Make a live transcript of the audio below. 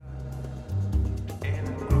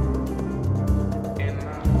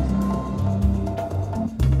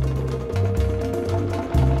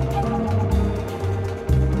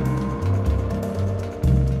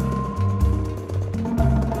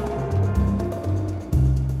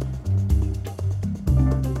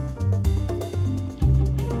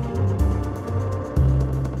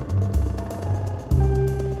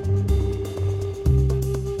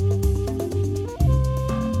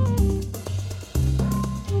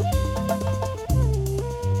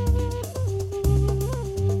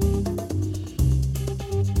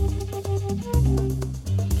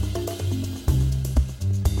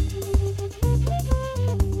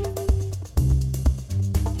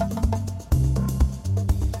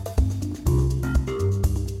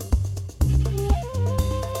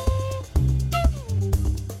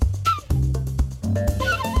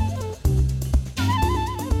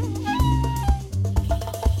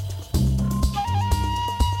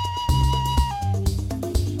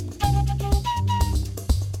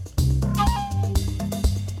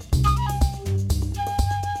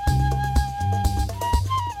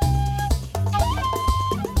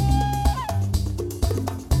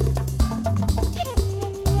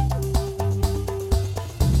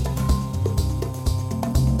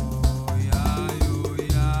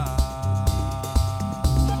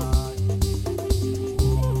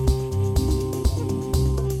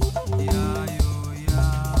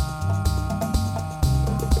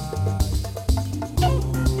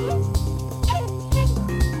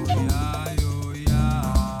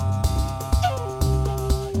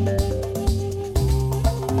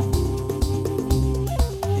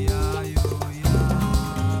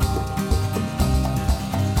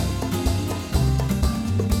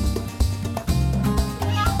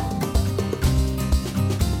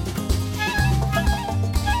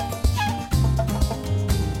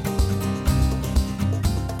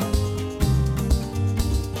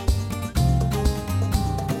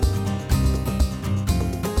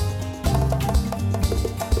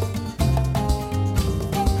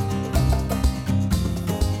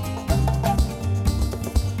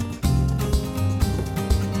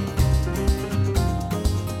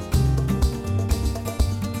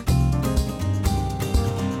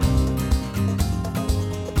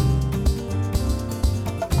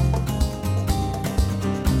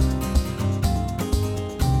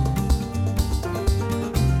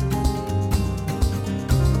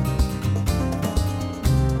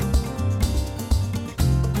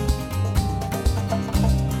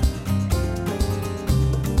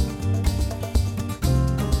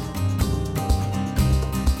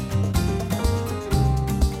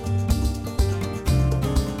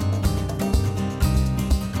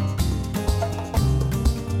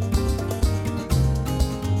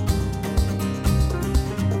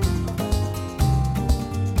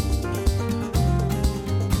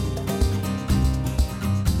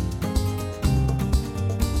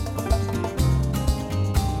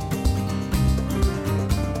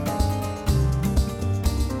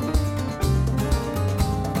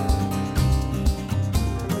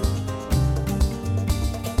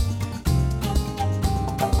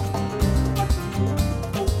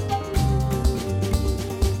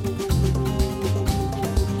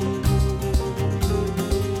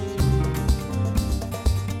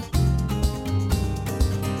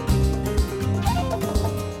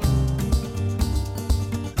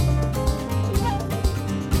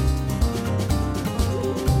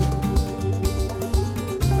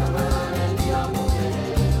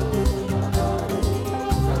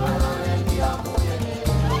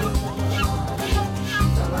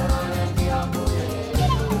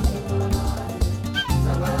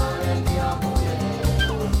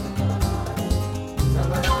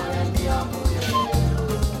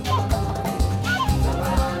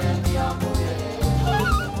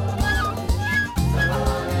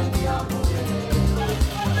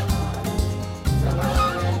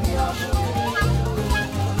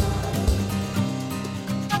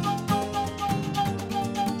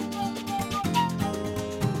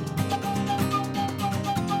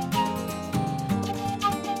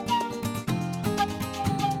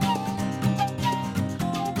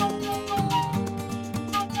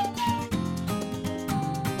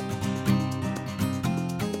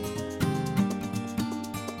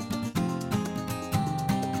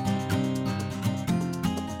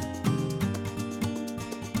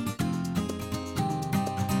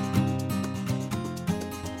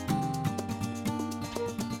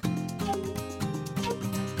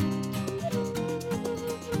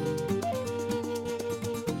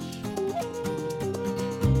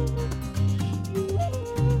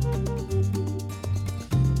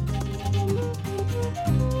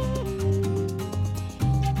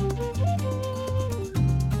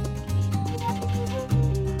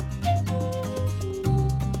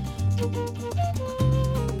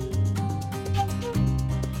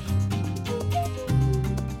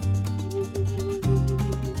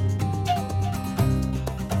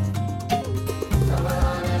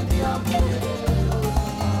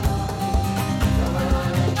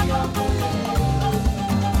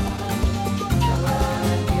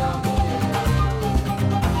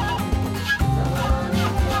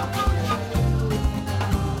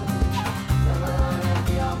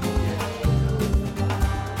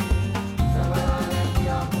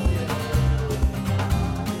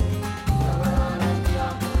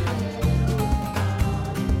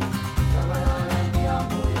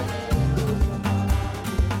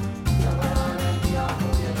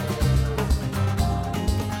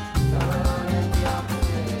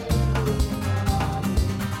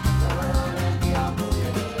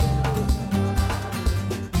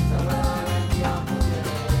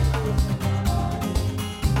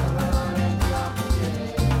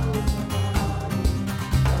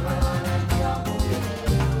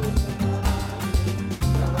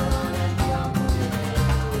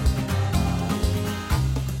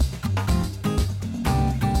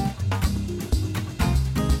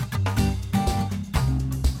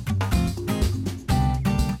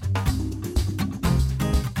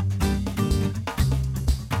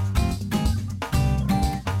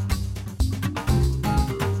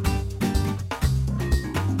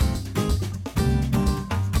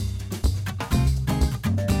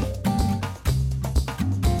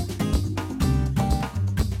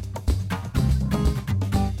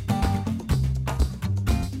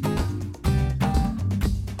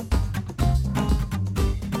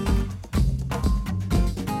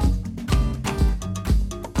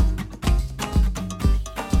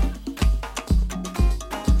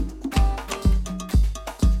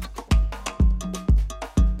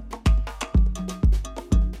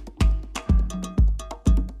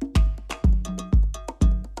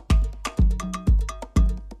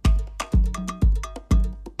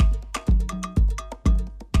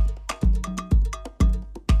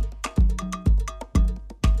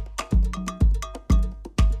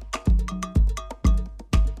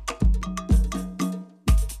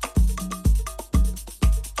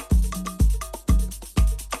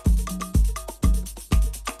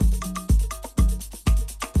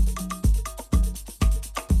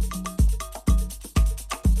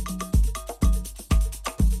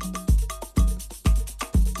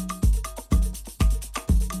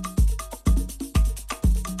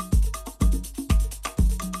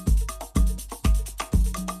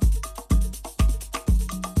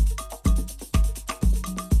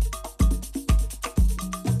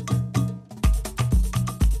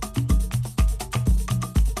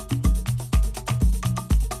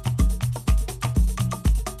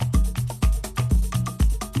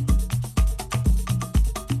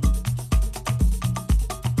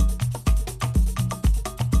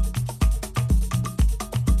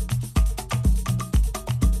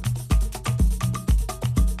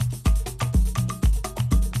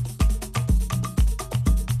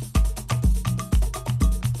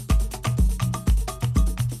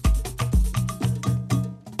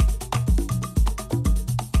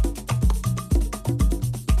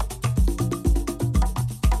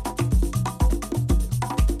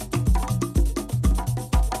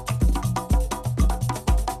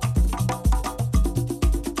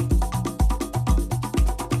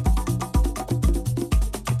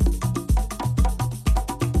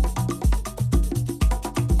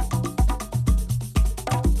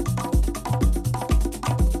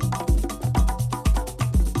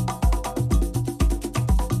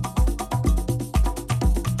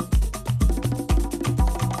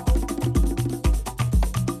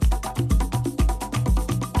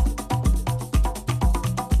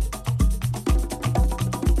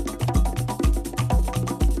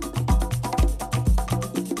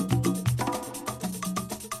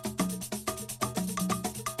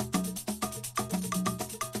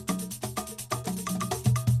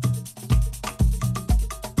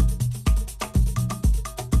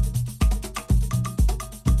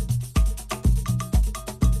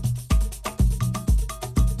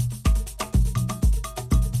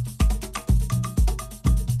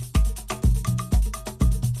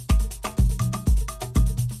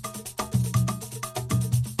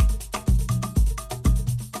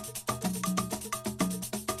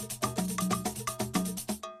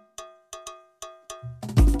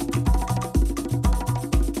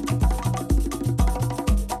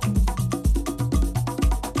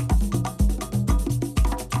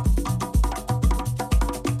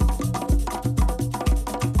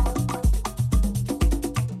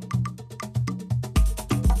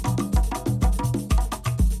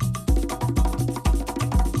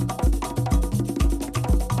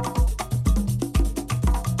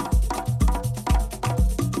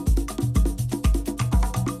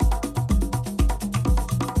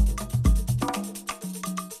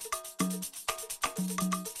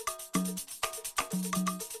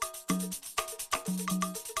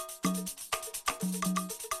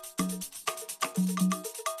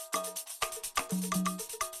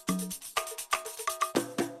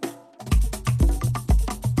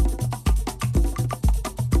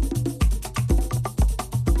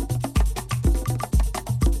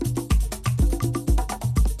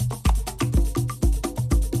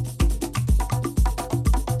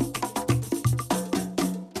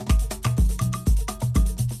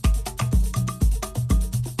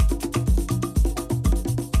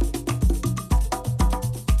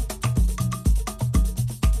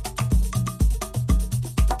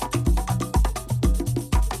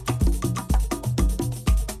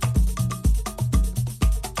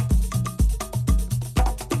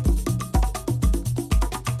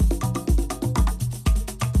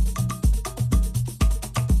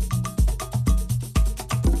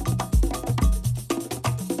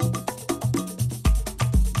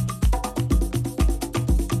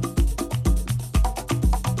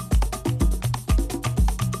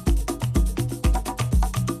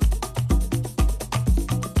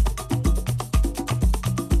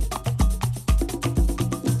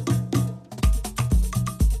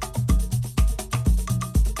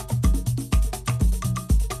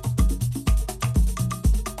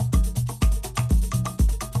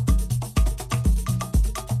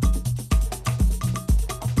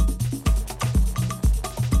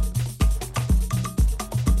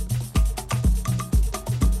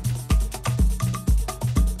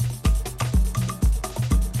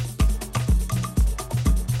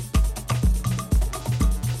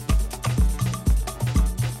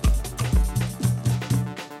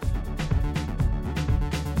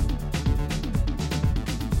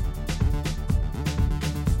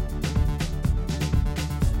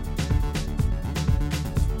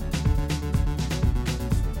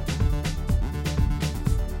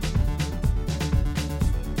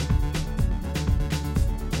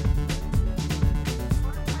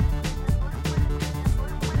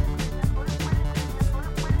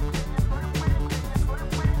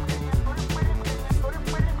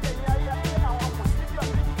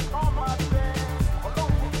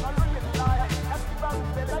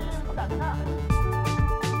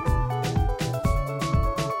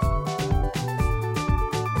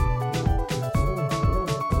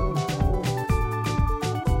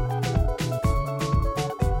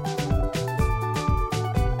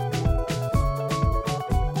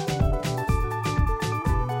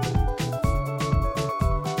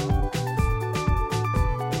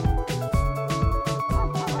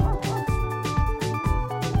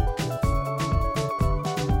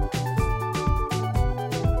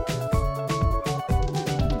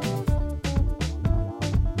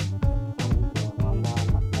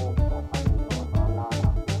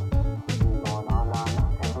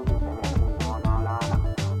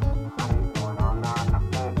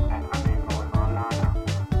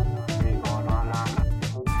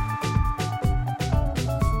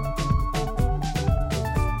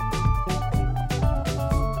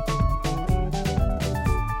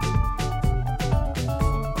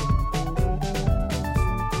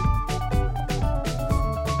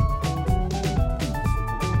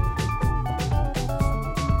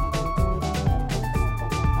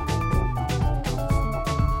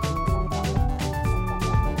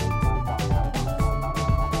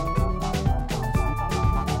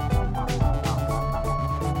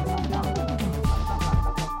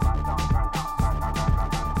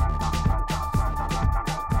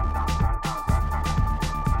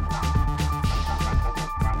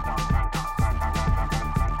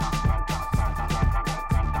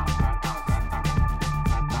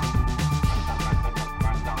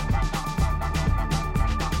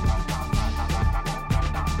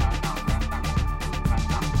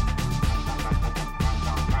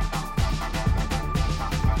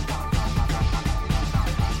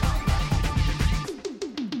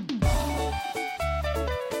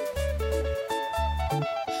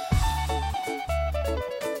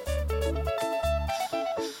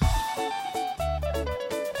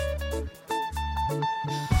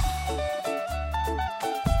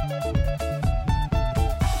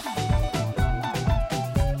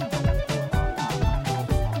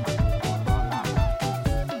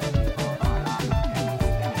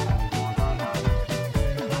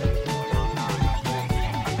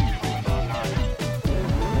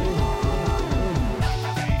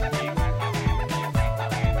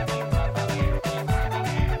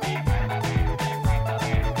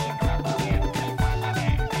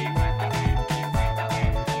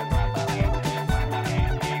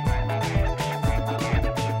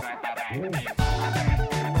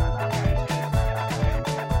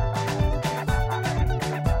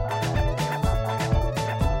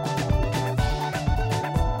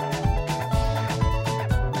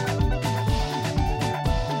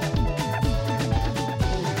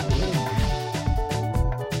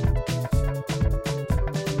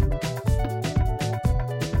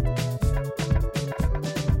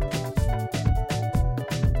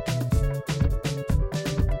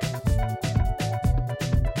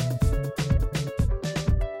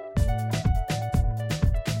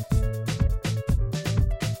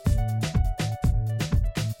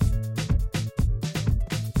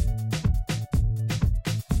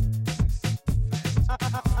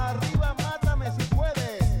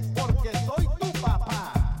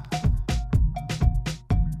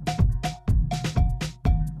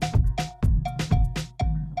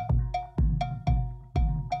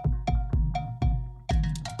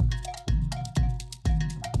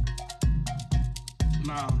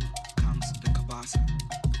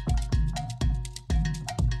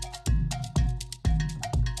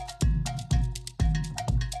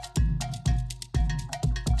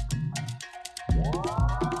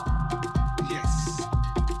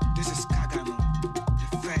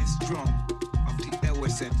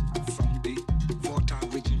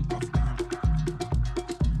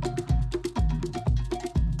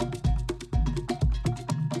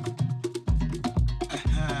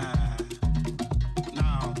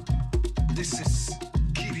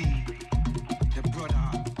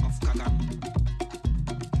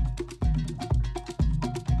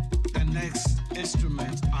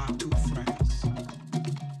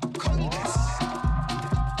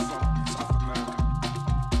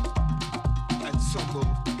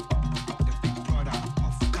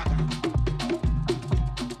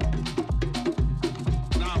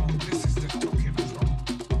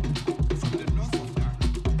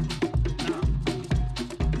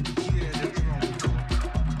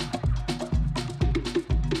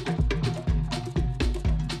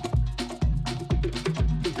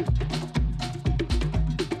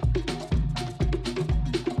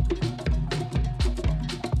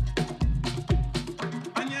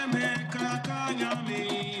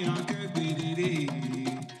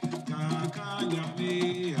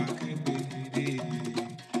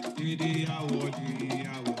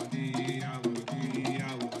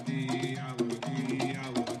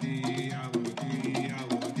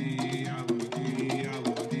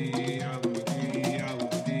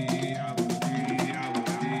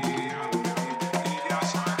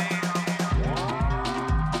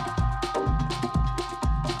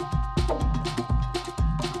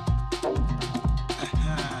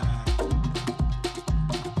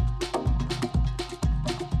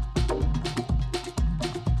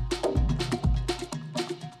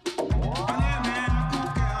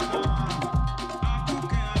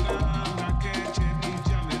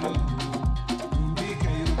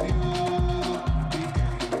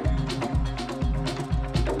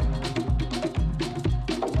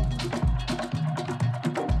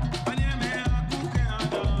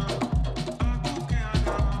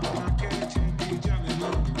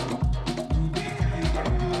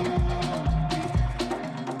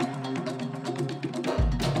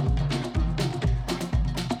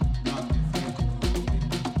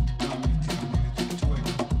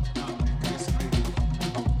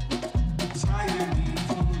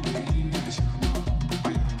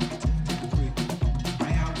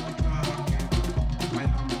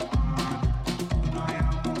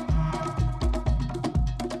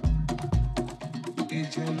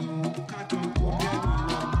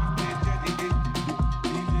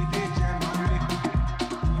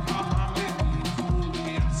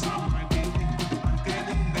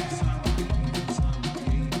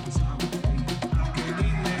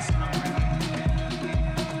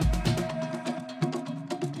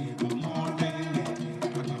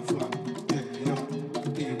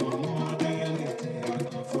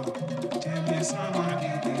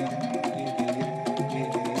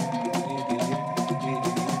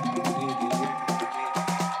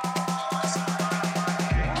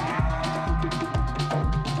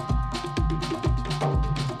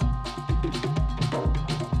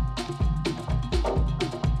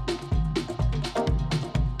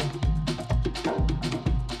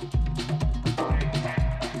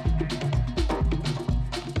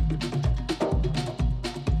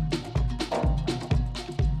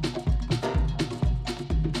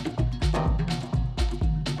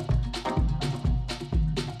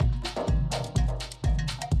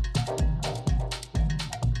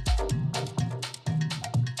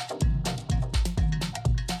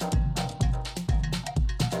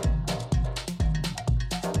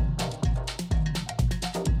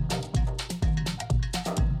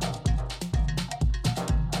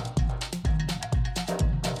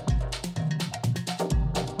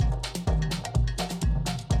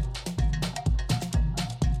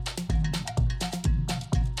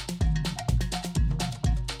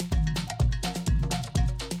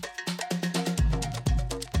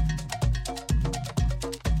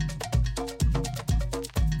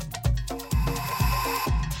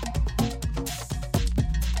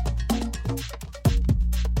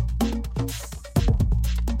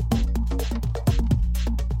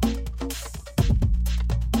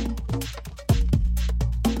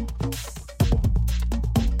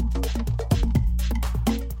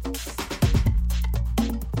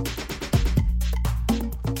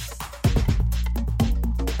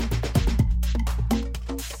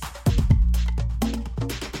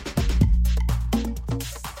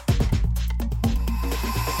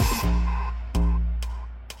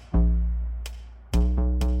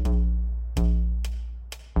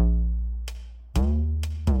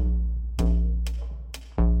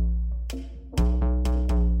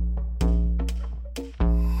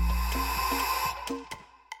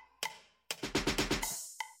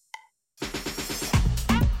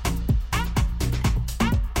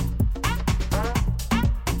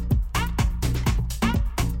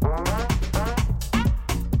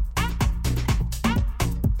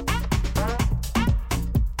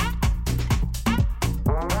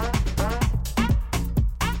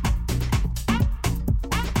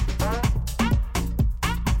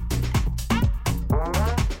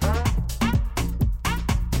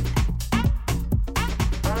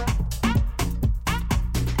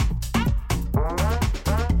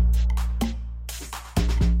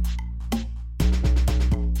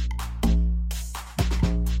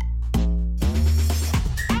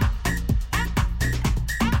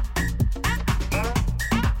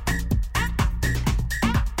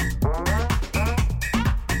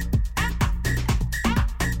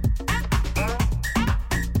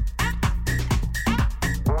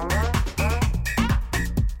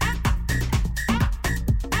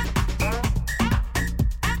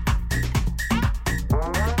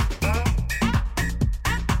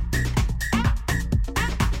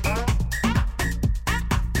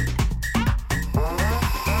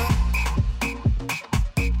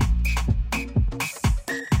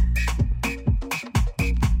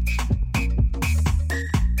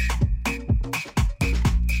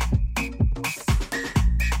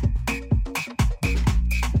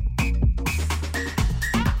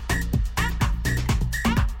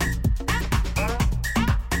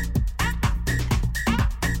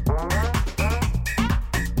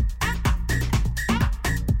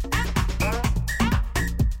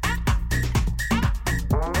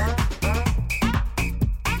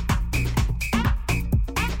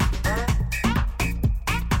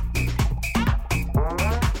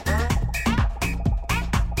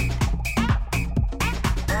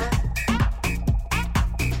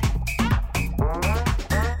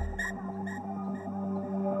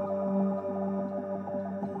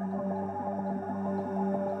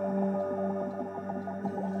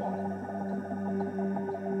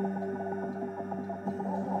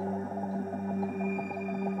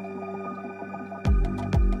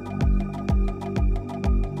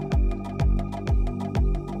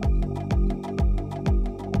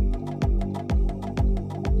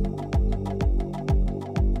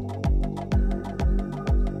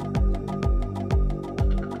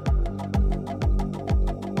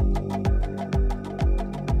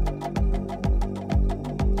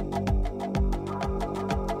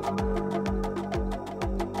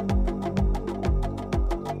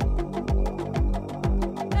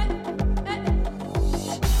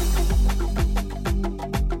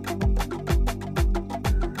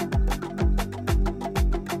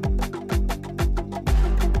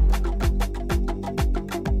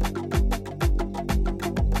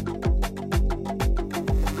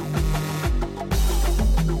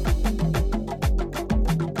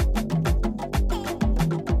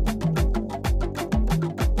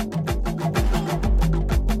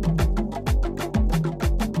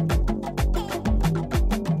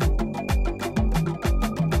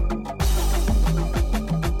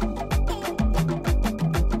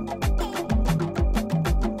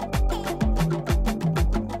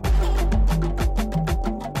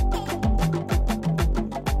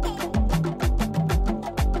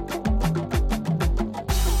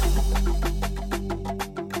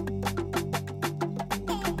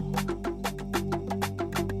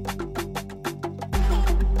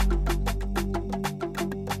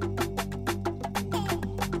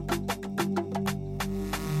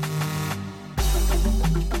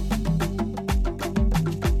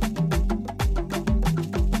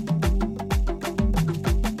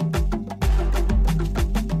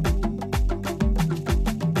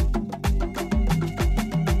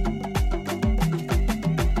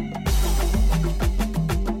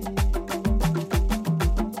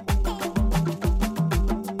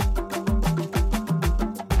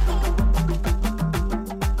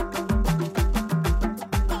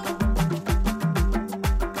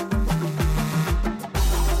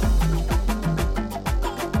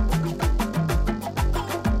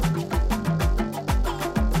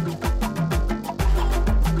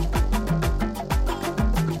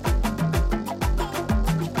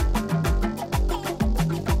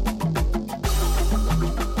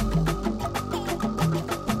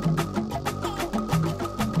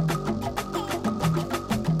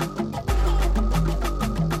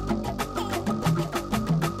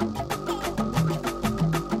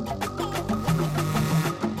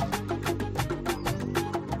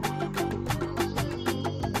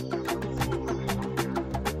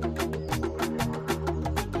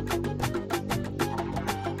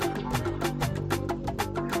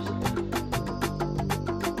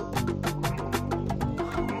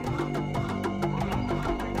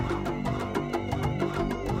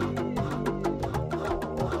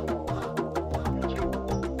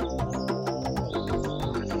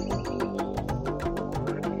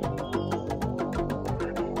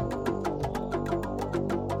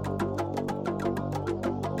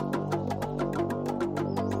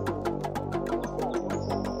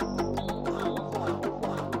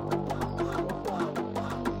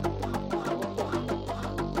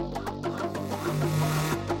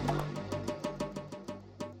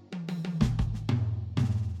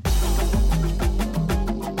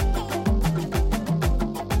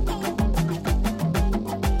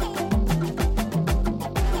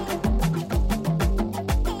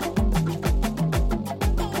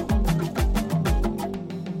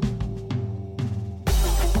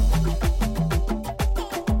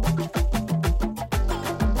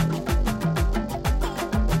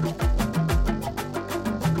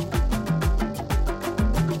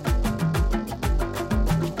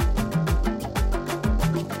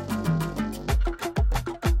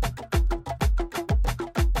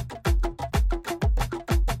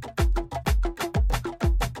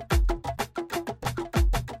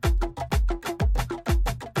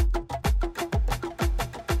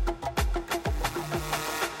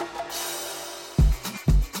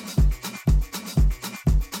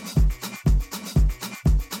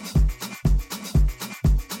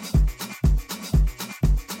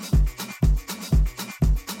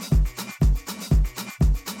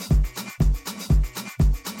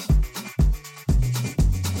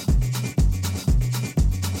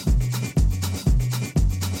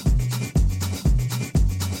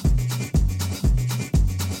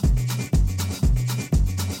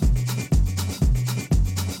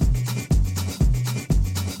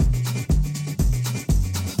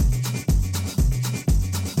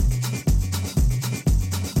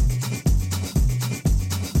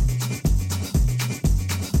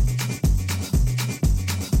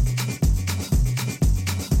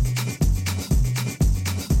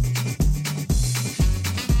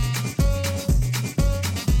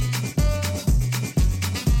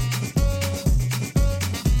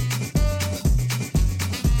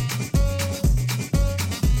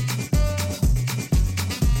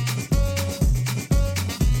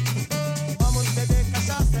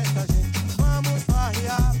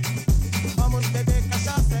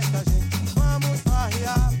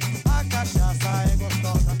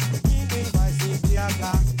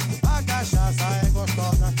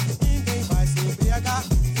ninguém vai se embriagar.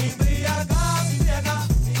 Se embriagar, se embriagar,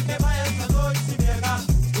 ninguém vai essa noite se embriagar.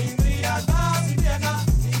 Se embriagar, se embriagar,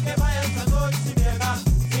 ninguém vai essa noite se embriagar.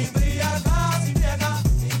 Se embriagar, se embriagar,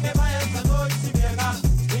 ninguém vai essa noite se embriagar.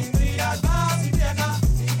 Se embriagar, se embriagar,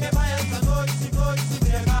 ninguém vai essa noite se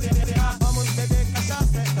embriagar. Vamos beber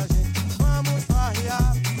cachaça esta gente, vamos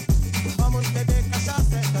farrear. Vamos beber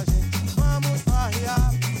cachaça esta gente, vamos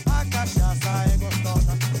farrear. A cachaça é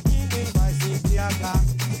gostosa, ninguém vai se embriagar.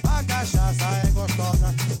 A cachaça é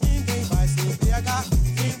gostosa, ninguém vai se embriagar.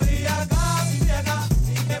 Se embriagar, se embriagar,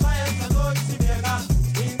 ninguém vai essa noite se embriagar.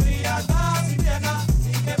 Se embriagar, se embriagar,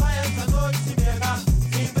 ninguém vai essa noite se embriagar.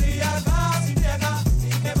 Se embriagar, se embriagar,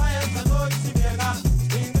 ninguém vai essa noite se embriagar.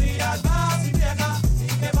 Se embriagar, se embriagar,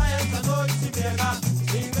 ninguém vai essa noite se embriagar.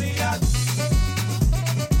 Se embriagar.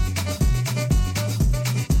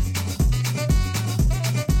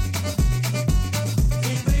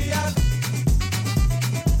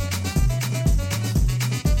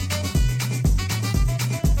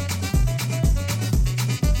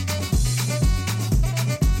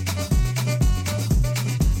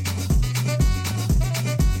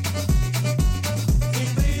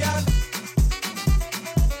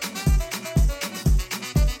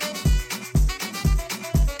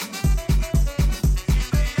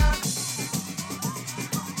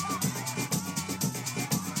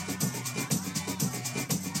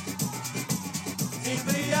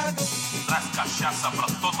 Traz cachaça pra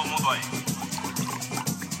todo mundo aí.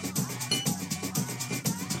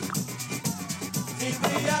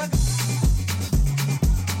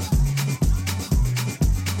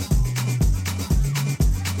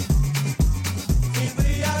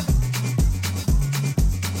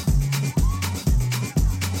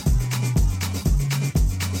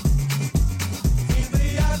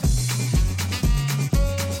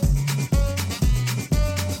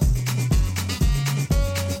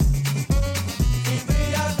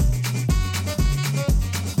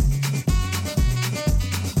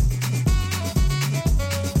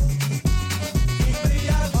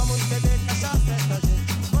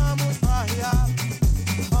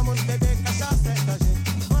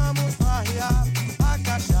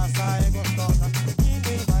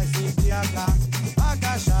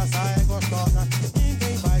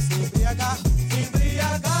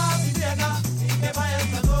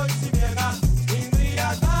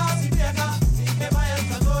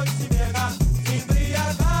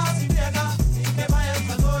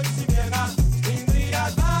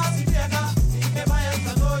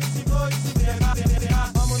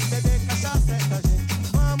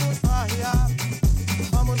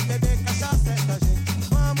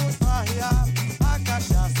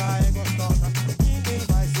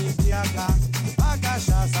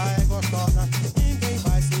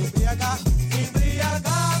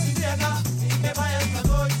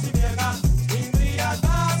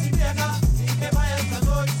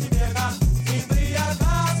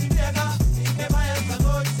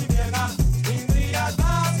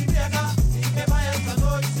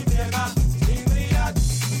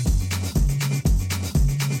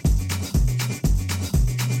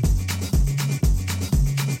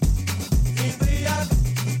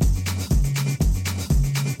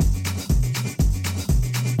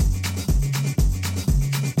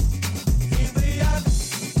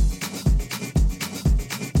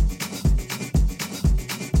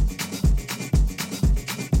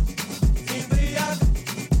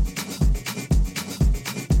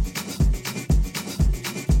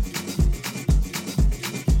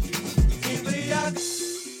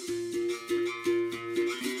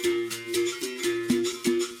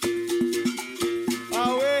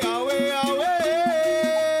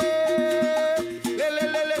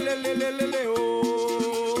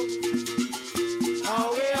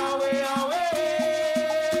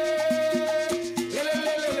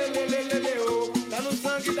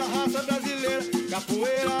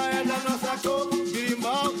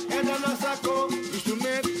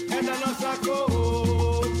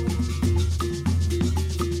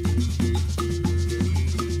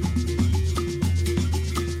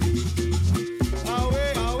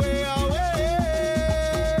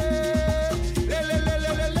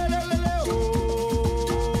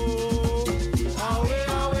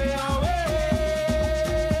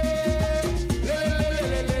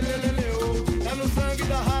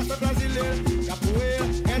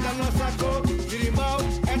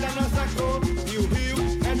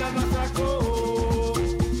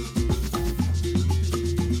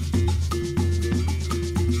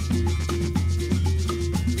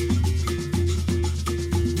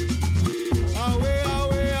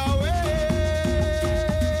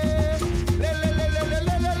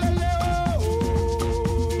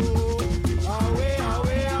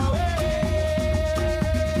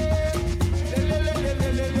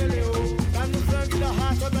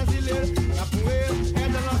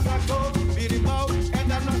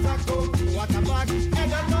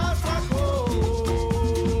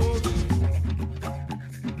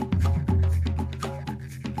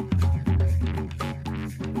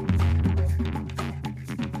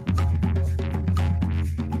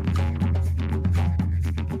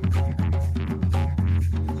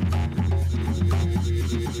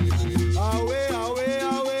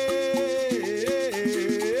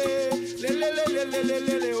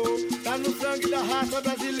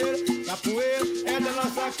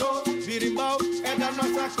 nossa cor, birimbau é da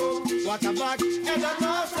nossa cor, o atabaque é da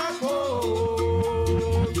nossa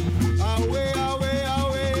cor. Auê, auê,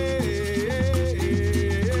 auê,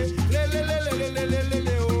 lê, lê, lê, lê, lê, lê, lê,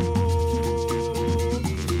 lê, oh.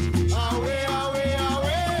 Auê, auê,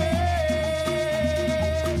 auê,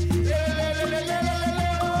 lê, lê, lê, lê, lê, lê,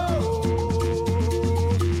 oh.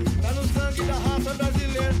 Tá no sangue da raça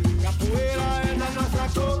brasileira, capoeira é da nossa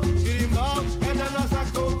cor, birimbau é da nossa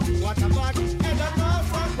cor, o atabaque é da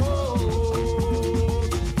nossa cor.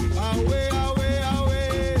 Auê, auê, auê,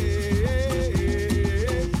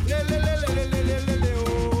 lê, lê, lê, lê, lê, lê, lê, lê,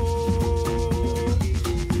 oh.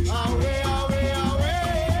 Auê, auê, auê,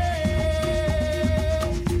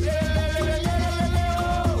 lê, lê, lê, lê, lê, lê,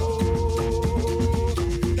 oh.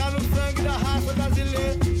 Tá no sangue da raça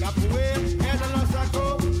brasileira, capoeira é da nossa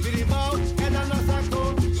cor, birimbau é da nossa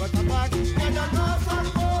cor, o atabaque é da nossa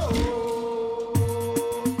cor.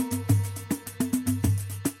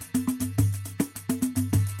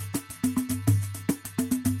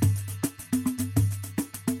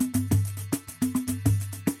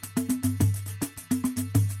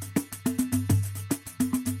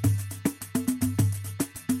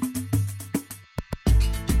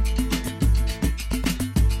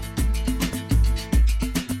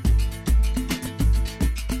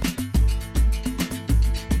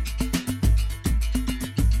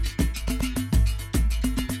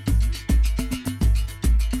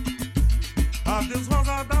 Adeus,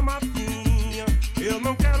 rosa da matinha, eu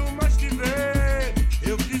não quero mais te ver.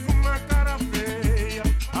 Eu fiz uma cara feia,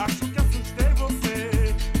 acho que assustei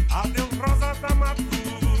você. Adeus, rosa da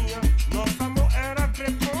matinha, nosso amor era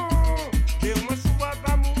crepom. Deu uma chuva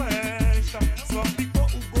da molesta, só ficou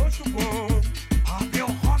o gosto bom.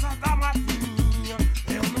 Adeus, rosa da matinha,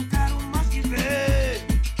 eu não quero mais te ver.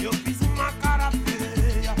 Eu fiz uma cara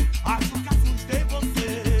feia, acho que assustei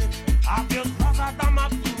você. Adeus, rosa da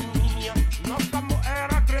matinha, nosso amor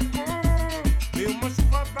era crepom. Deu uma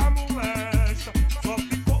chuva da molesta, só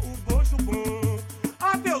ficou o gosto bom.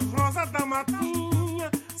 Adeus, rosa da matinha,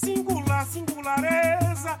 singular,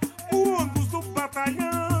 singulareza. O ônibus do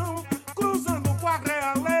batalhão, cruzando com a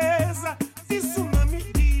realeza. De tsunami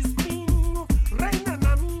de espinho, reina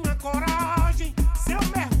na minha coragem. Se eu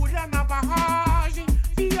mergulhar na barragem,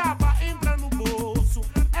 piaba entra no bolso.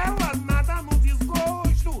 Ela nada no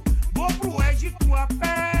desgosto. Vou pro Egito a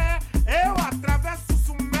pé, eu atravesso o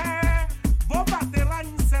Sumé. Vou bater lá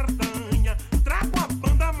em Cerdanha, trago a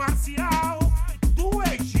banda marcial do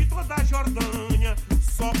Egito ou da Jordânia,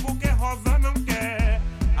 só porque Rosa não quer.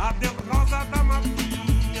 Adeus, rosa da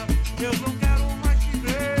matinha, eu não quero mais te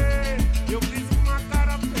ver. Eu fiz uma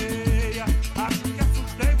cara feia, acho que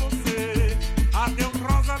assustei você. Adeus,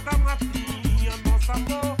 rosa da matinha, nosso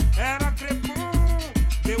amor era crepom.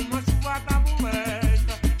 Deu uma chuva da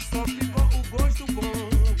molesta, só ficou o gosto bom.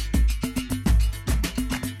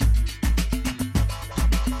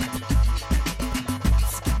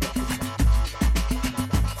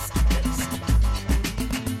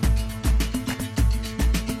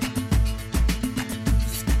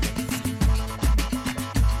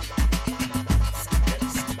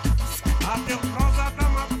 Adeus, rosa da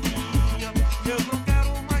matinha, eu não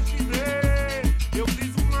quero mais te ver. Eu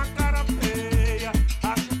fiz uma cara feia,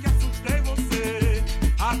 acho que assustei você.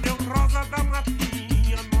 Adeus, rosa da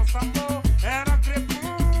matinha, nosso amor era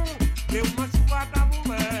crepom. Deu uma chuva da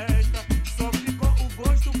molesta, só ficou o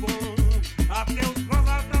gosto bom. Adeus,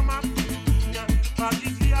 rosa da matinha, pra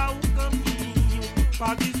desviar o caminho,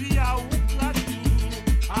 pra desviar o clarinho.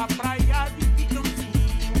 A praia de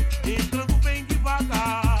Picãozinho, entrando bem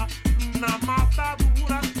devagar na mata do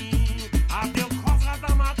buraquinho. Adeus, rosa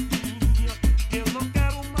da matinha, eu não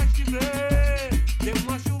quero mais te ver. Deu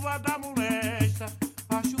uma chuva da molesta,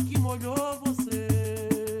 acho que molhou você.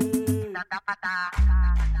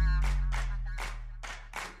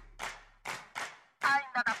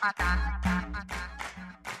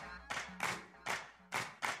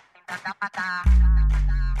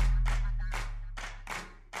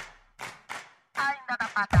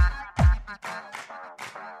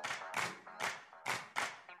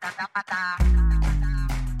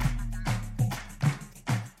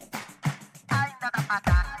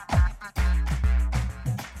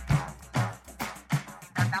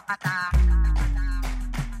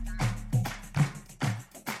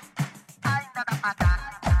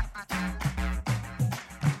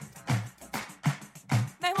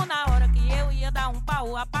 Mesmo na hora que eu ia dar um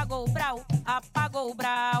pau, apagou o brau, apagou o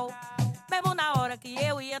brau. Mesmo na hora que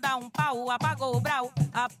eu ia dar um pau, apagou o brau,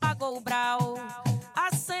 apagou o brau.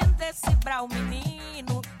 Acende esse brau,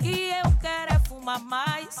 menino, que eu quero é fumar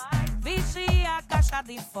mais. Vigia a caixa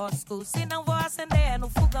de fósforo, se não vou acender é no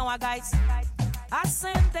fogão a gás.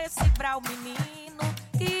 Acende esse brau, menino,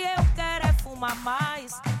 que eu quero é fumar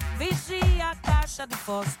mais. Vigia a caixa de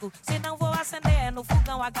fósforo, se não vou acender no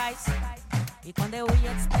fogão a gás. E quando eu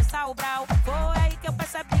ia dispensar o brau, foi aí que eu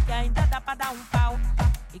percebi que ainda dá pra dar um pau.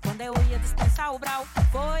 E quando eu ia dispensar o brau,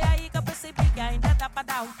 foi aí que eu percebi que ainda dá pra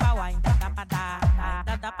dar um pau. Ainda dá pra dar,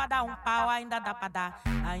 ainda dá pra dar um pau, ainda dá pra dar.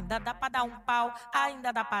 Ainda dá pra dar um pau,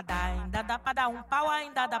 ainda dá pra dar. Ainda dá pra dar um pau,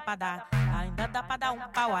 ainda dá pra dar. Ainda dá pra dar um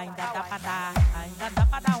pau, ainda dá pra dar. Ainda dá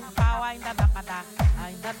pra dar um pau, ainda dá pra dar.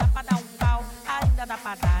 Ainda dá pra dar um pau, ainda dá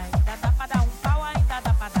pra dar. Ainda dá pra dar um pau, ainda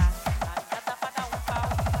dá pra dar. Ainda dá pra dar um pau.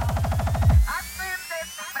 Acende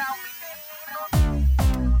esse brau, menino.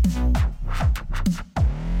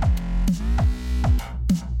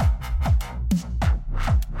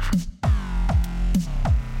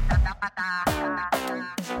 Ainda dá pra dar.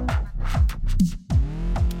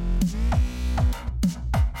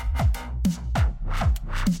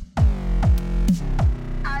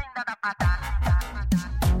 Ainda dá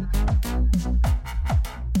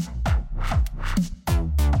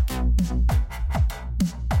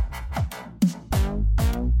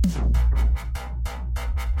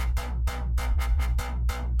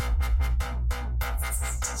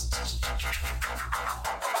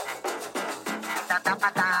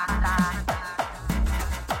pra dar.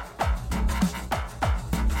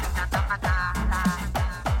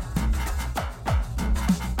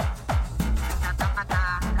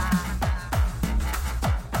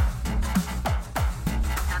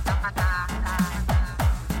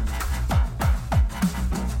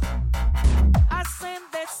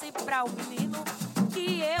 Acende esse brau, menino,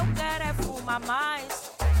 que eu quero é fumar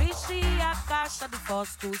mais. Vigia a caixa de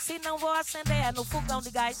fósforo, se não vou acender é no fogão de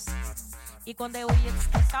gás. E quando eu ia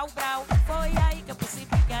dispensar o brau, foi aí que eu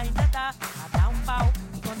percebi que ainda dá pra dar um pau.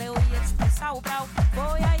 E quando eu ia dispensar o brau,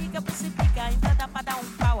 foi aí que eu percebi que ainda dá pra dar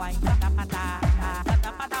um pau. Ainda dá pra dar, ainda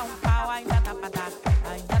dá pra dar um pau, ainda dá pra dar.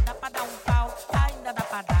 Ainda dá pra dar um pau, ainda dá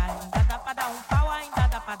pra dar. Ainda dá pra dar um pau, ainda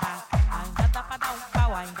dá pra dar. Ainda dá pra dar um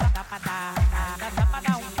pau, ainda dá pra dar. Ainda dá pra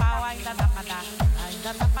dar um pau, ainda dá pra dar.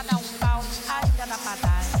 Ainda dá pra dar um pau, ainda dá pra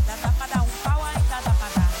dar. Ainda dá pra dar um pau, ainda dá pra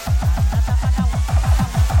dar. Ainda dá pra dar um pau.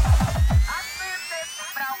 Acende esse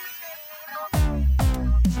brau, ainda dá pra dar.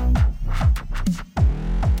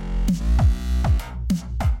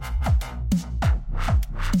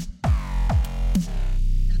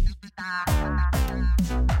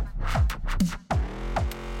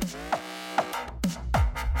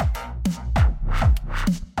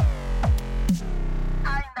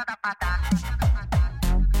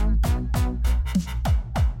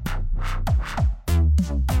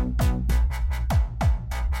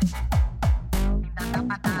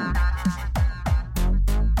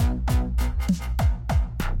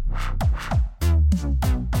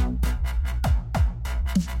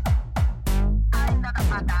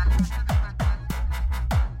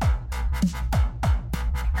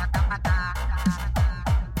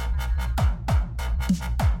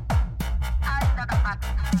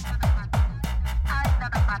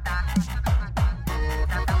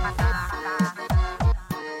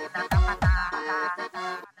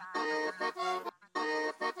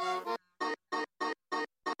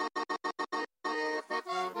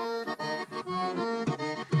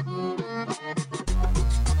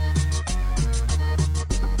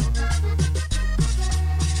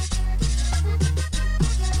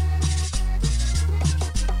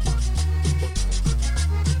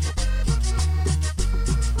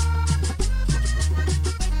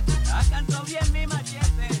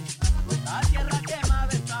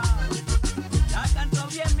 Ya cantó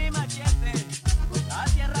bien mi machete,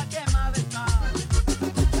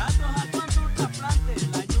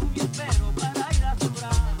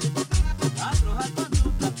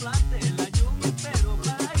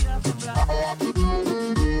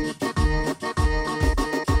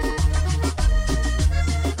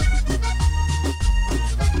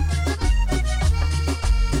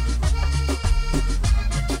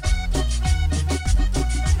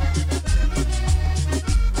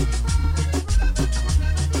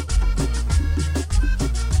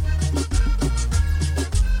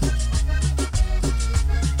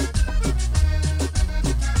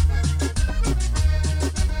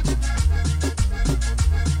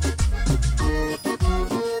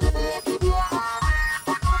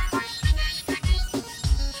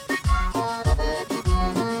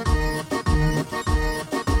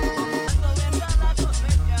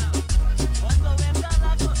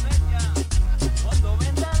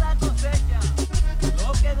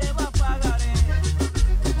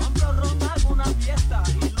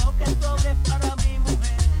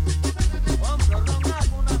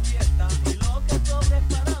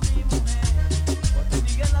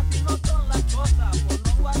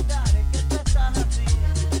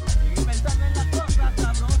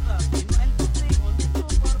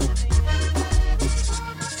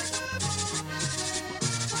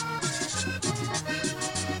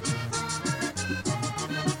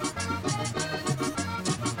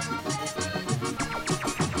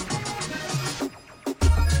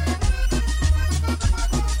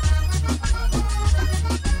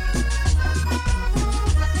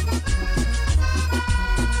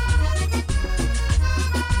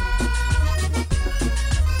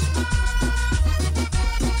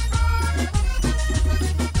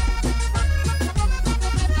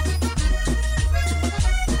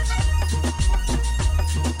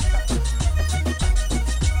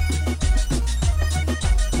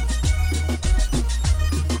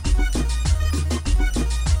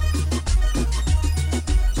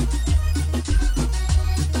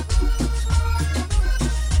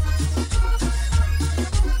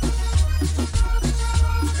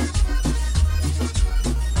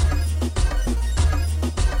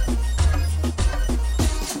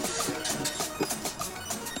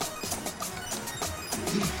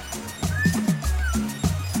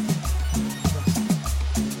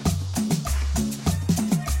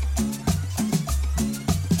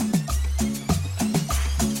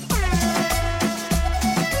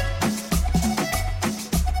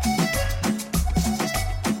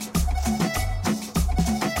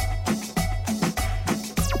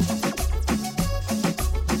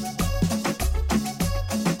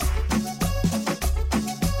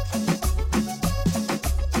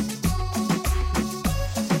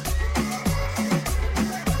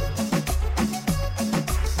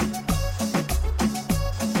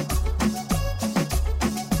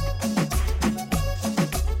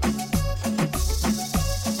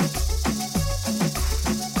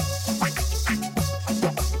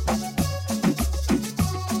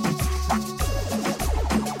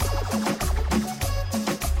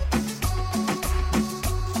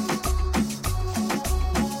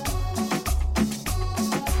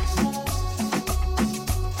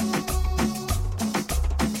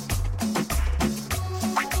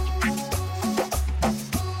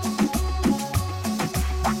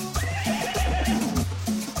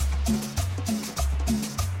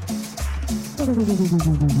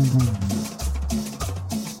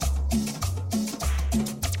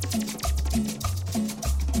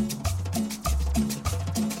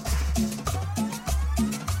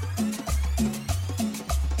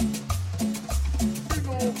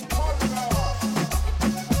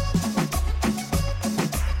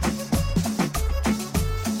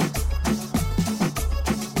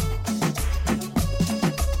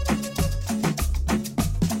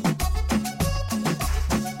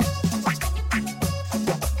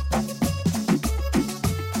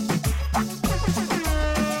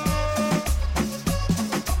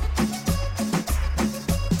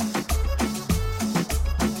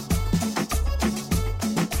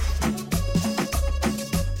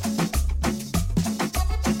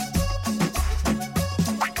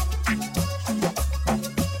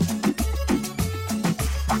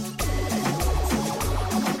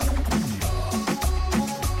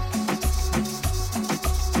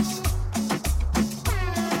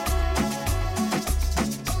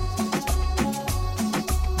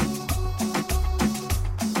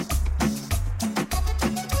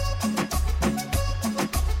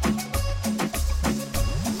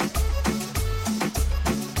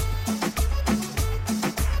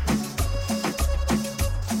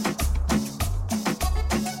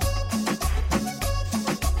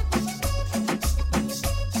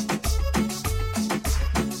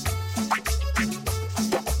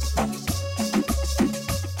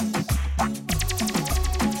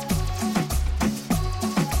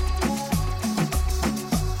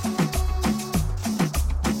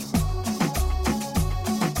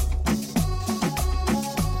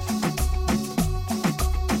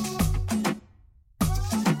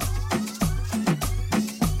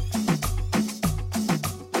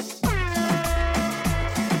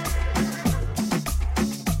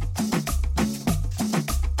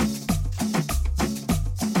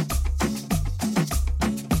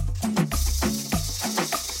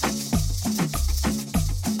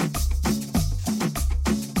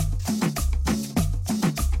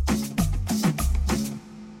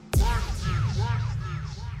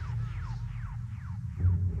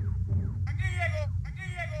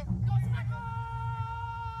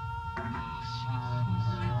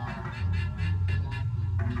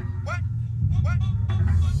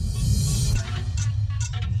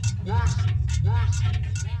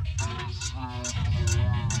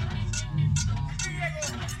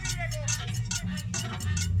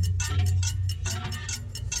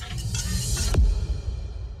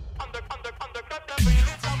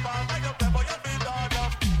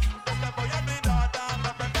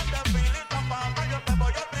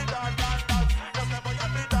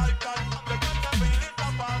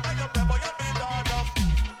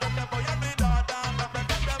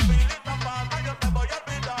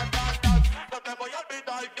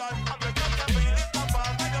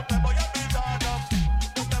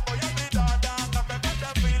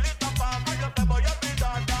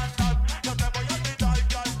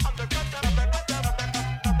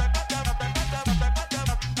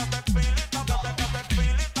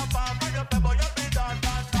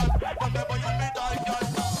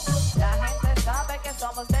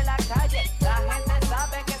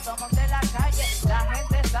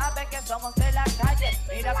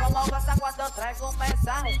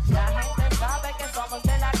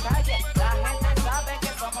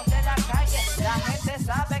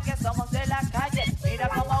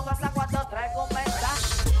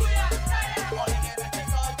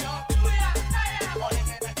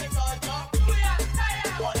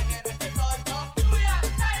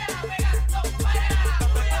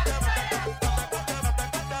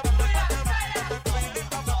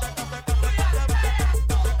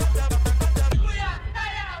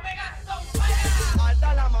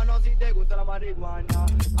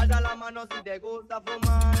 Alza la mano si te gusta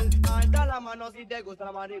fumar. Alza la mano si te gusta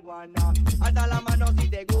la marihuana. Alza la mano si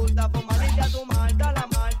te gusta fumar. Y ya tu alza la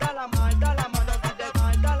mano si te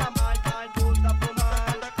alza la mano si te gusta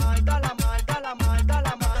fumar. Alza la mano, alza la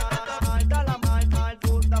mano, alza la mano,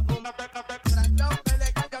 gusta fumar.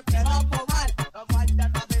 Yo quiero fumar. No falta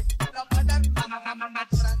nada, no falta nada.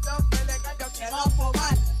 Yo quiero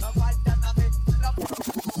fumar. No falta nada,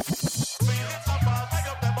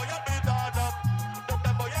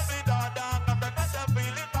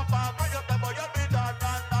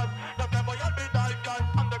 Yo te voy a olvidar,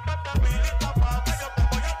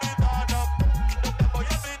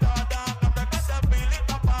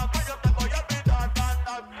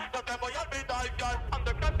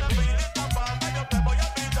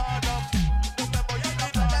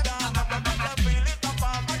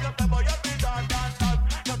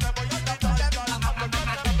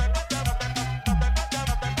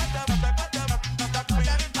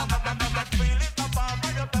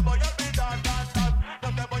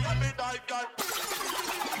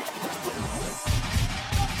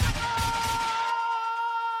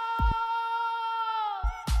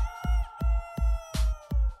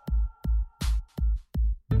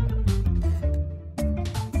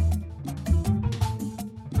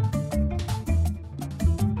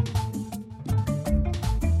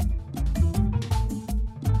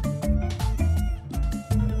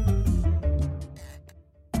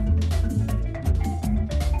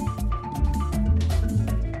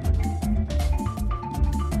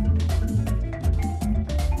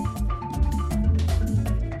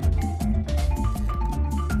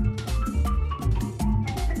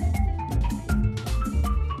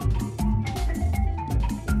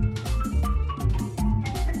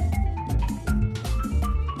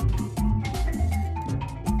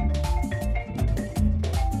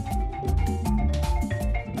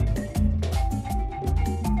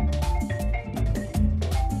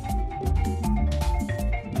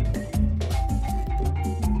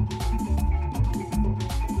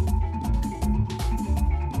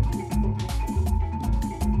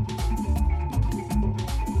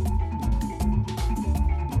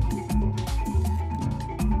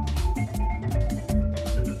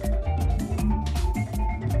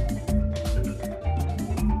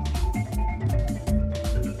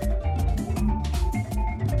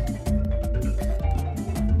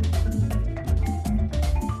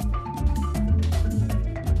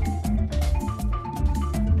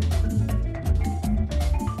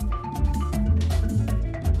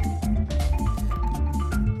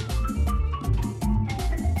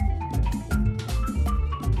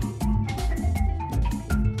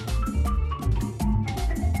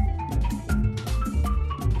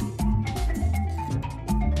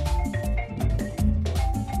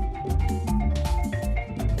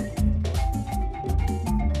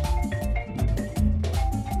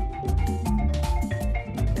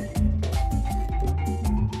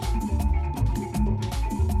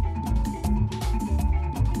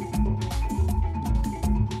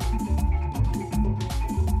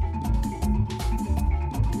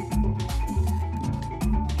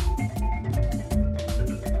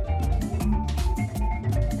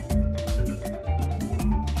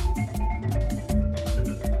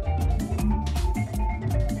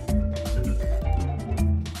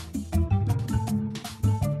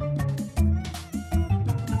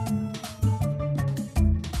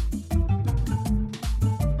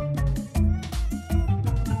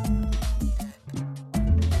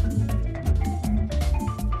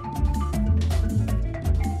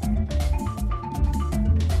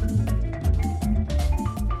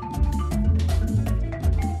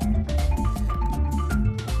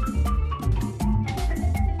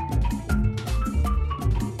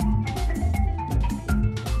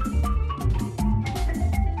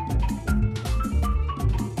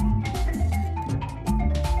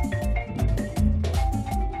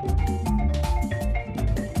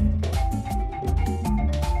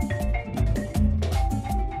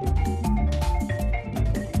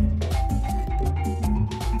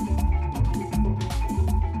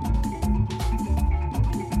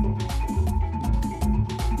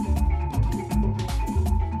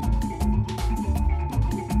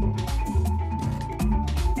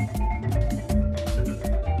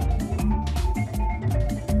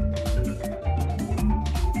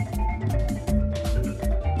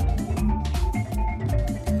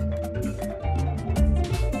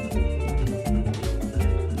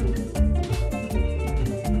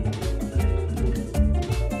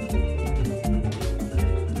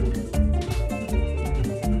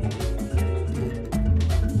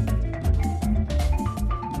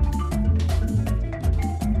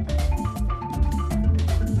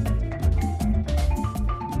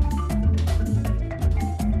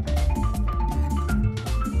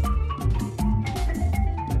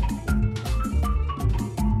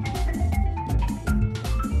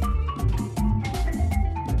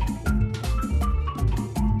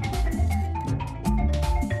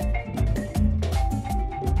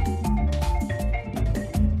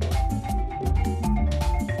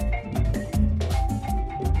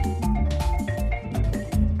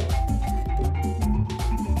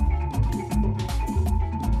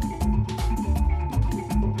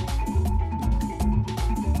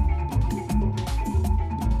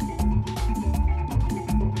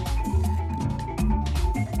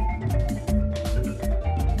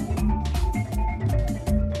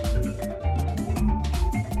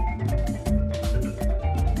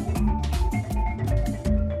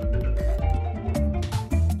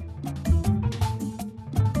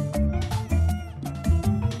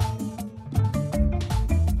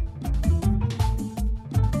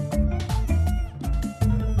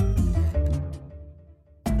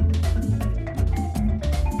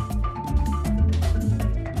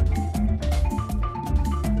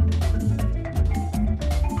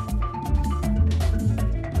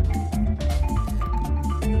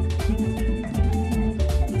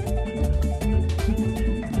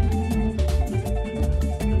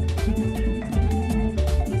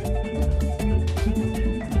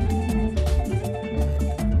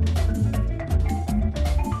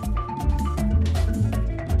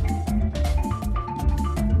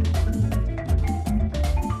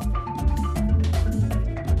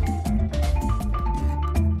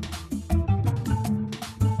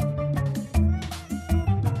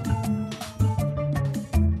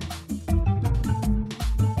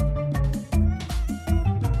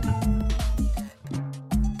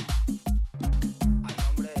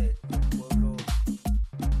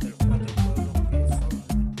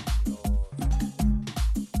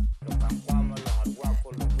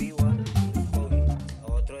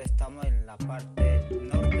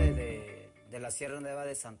 norte de la Sierra Nevada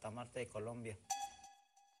de Santa Marta de Colombia.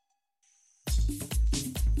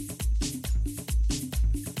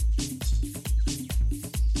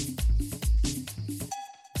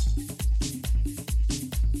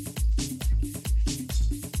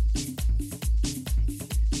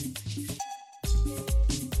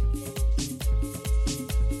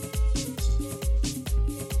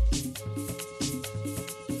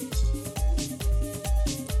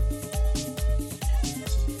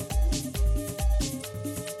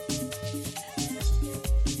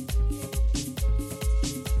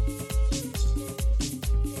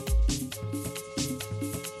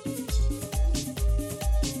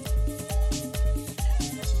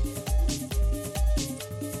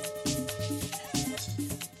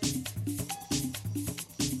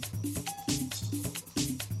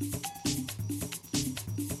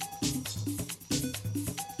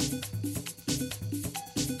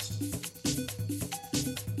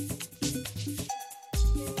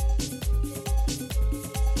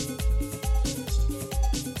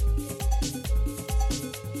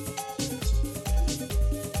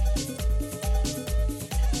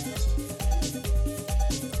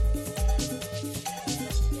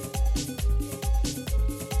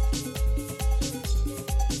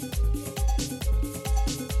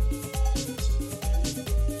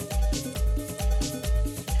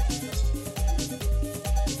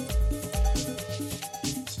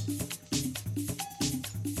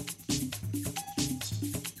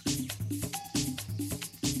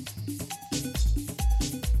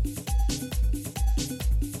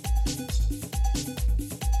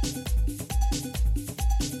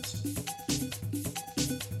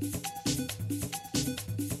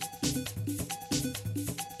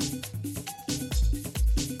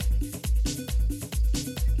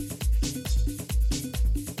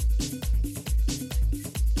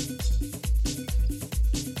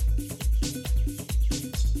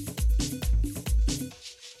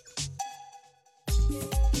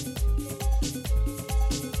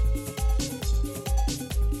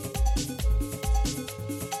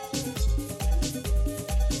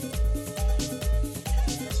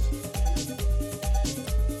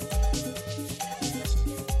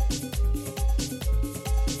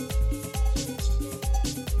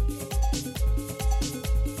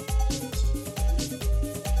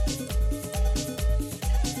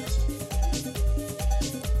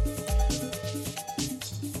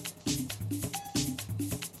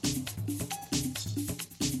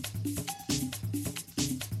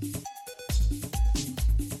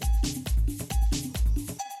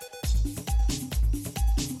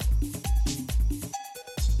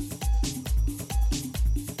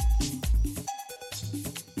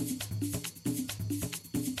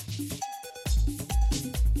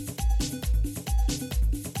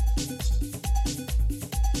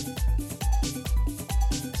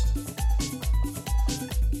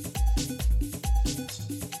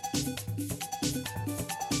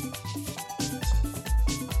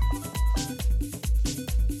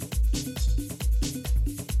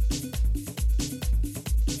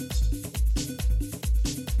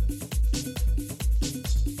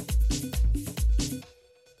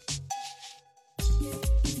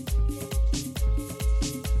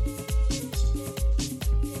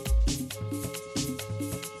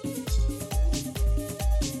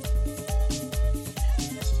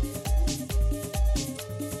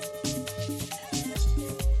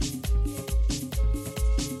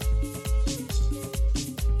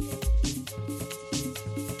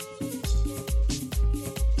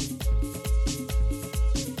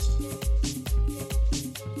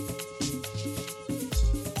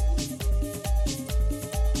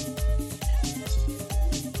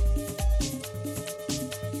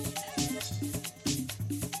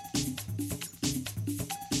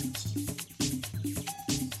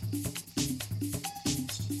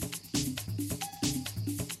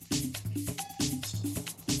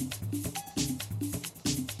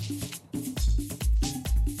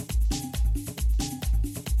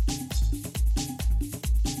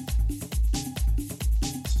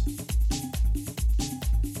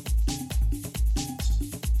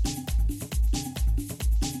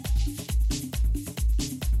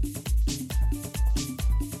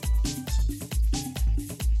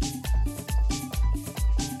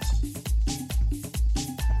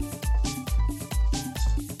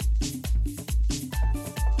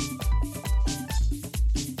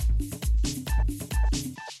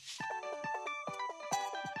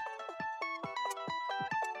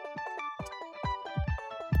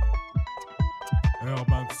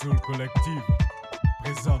 Urban Soul Collective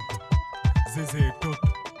présente Zézé et Toto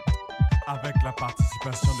avec la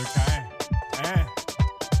participation de Caen.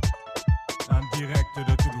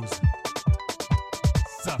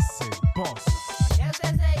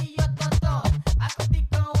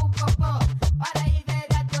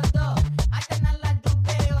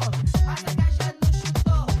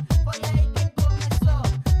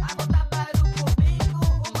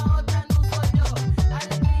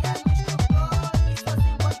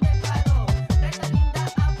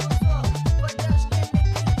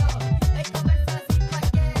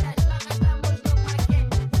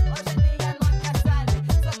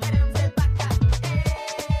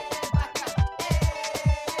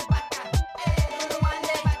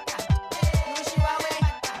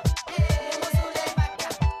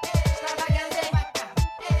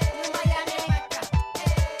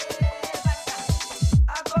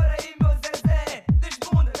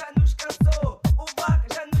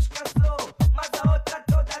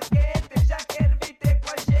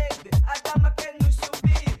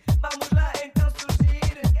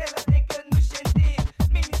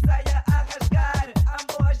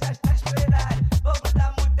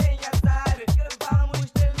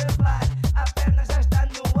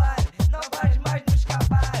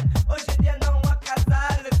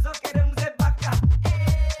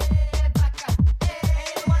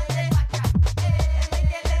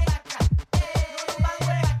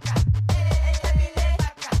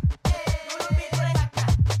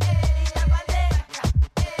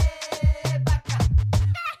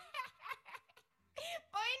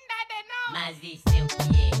 Mas isso é o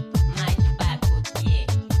que é, mais baco o que é,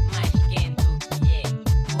 mais quente o que é,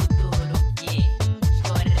 o duro o que é.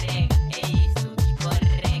 Escorrega, é isso,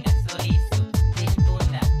 escorrega, só isso.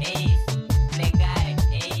 Desbunda, é isso, pregar,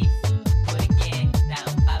 é isso. Porque então,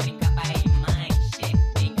 pra brincar pra ir mãe, che,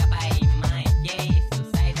 brinca pra ir mãe, que é isso,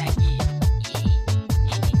 sai daqui.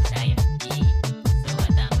 E sai aqui, sou a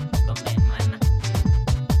dama, come mana.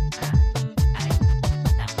 Ai,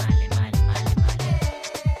 tá male, male, male, male.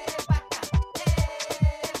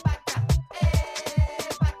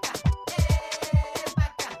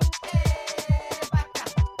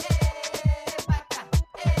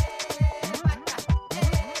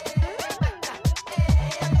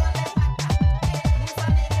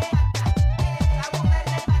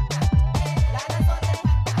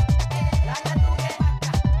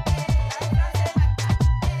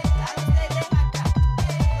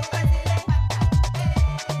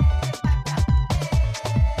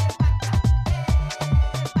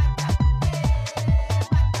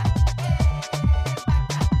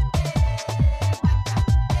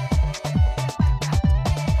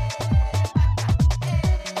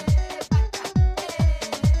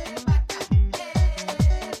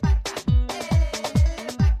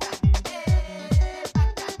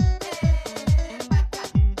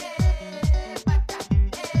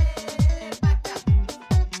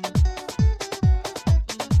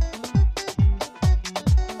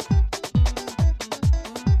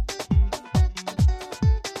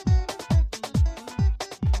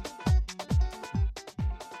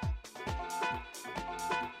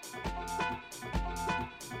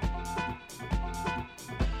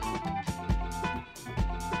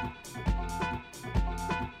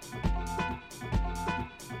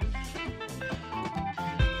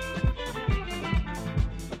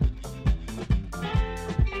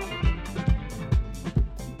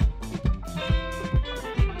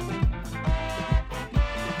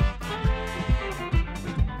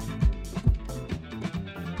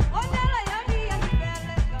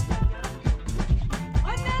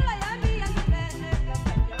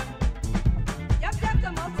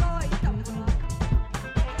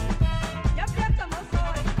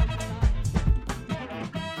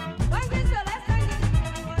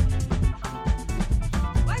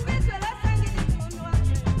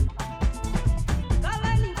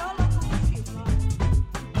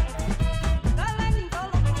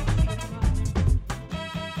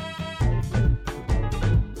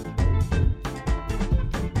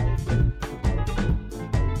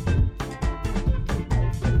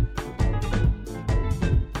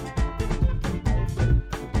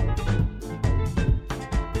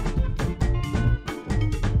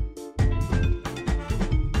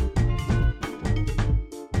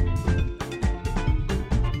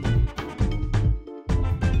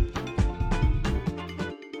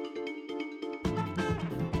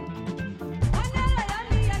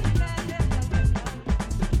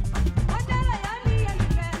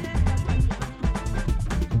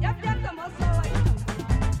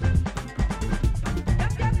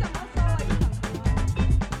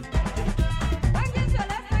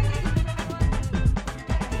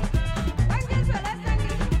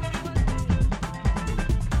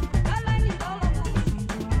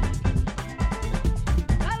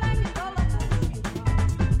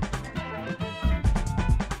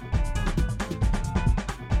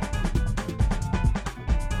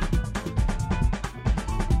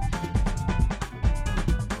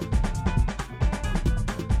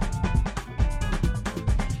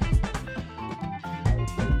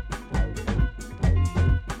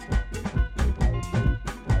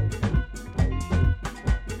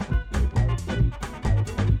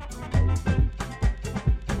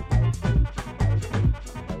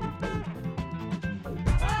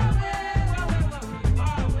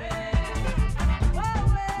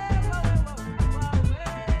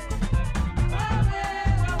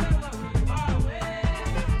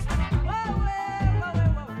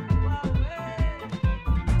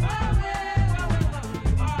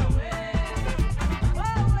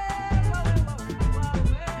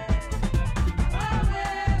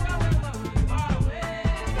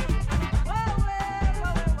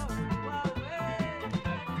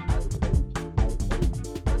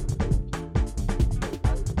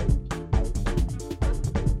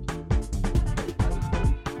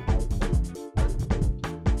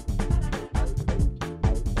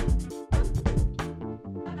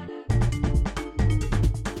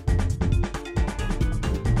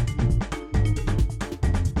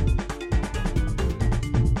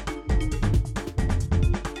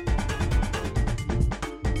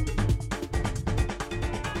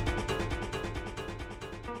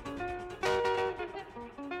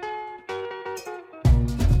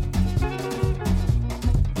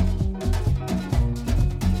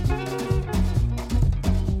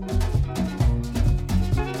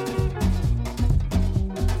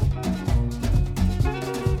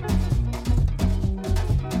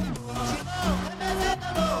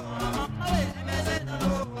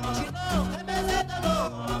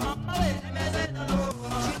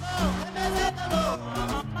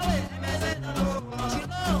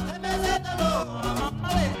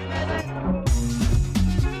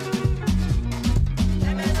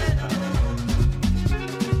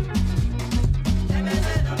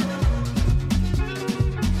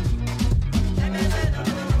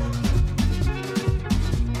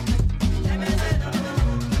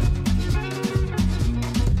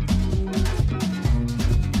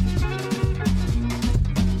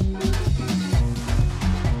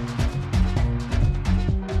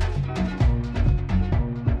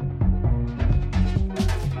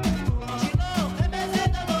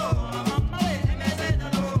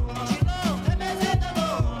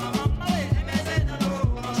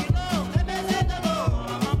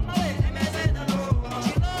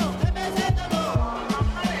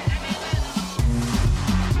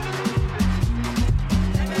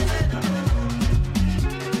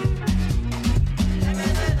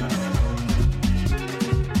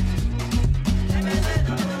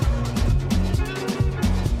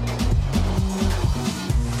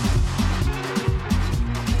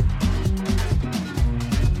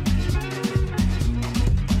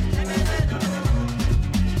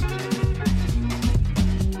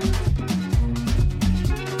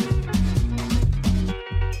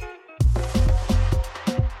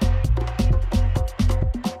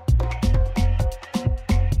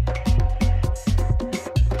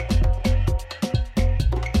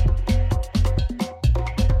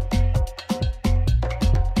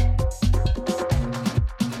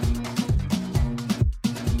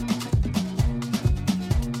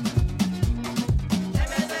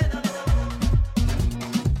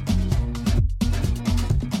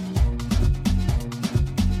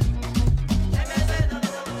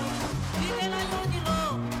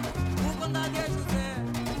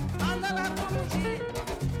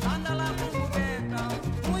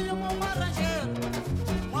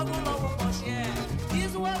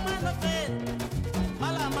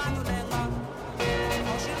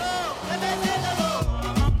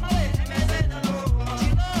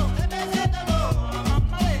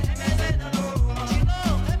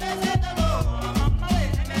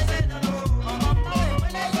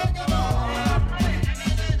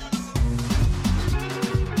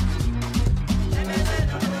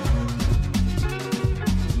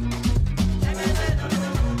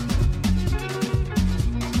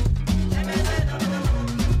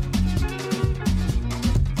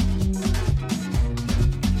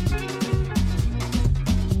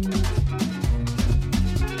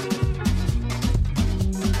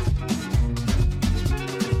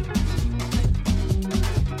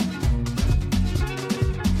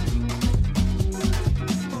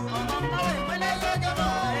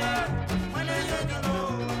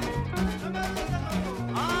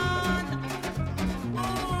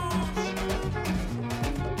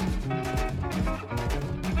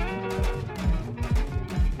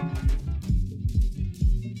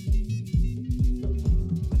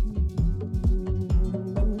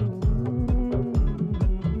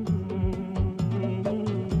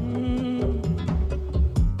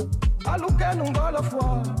 ngolo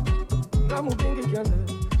fwa ngamu bingi kiale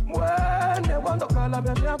mwene wando kala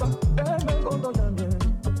benyaba mengondo yanye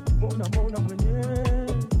mona mona mwenye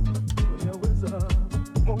uyaweza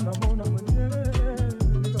mona mona mwenye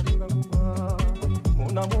kalunga ngumba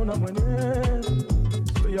mona mona mwenye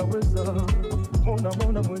uyaweza mona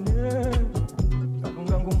mona mwenye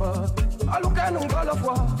kalunga ngumba alukenu ngolo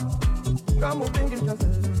fwa ngamu bingi kiale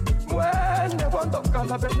mwene wando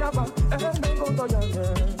kala benyaba mengondo yanye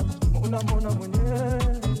mona mona mwenye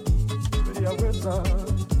uyaweza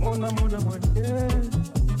mona mona mwenye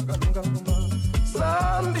kalunga ngumba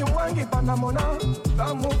sambi wangi panamona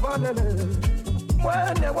kamuvalele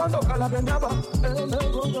mwene wando kala benyaba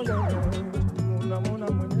mengondo yanye mona mona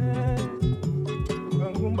mwenye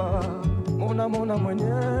kalunga ngumba mona mona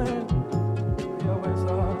mwenye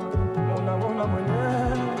uyaweza mona mona mwenye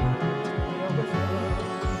uyaweza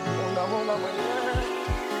mona mona mwenye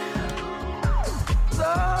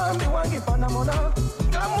zambi wangi panamona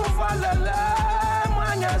kamuvalele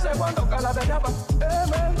mwanyeze wando kala benyaba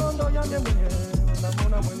mengondo yanye mwenye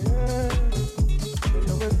mona mwenye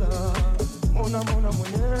uyaweza mona mona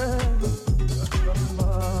mwenye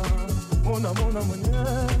mona mona mwenye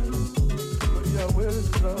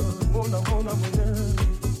uyaweza mona mona mwenye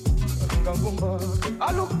ngangumba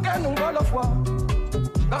alukenu ngolo fwa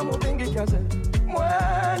ngamu bingi kiaze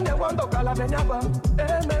mwene wando kala benyaba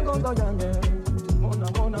mengondo yanye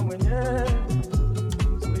mona mona mwenye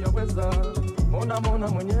uyaweza mona mona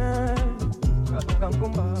mwenye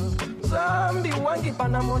ngangumba zambi wangi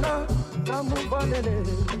panamona kamuvalele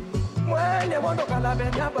mwene wando kala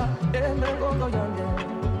benyaba mengondo yanye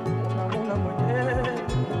mona mona mwenye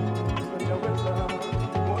uyaweza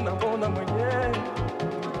mona mona mwenye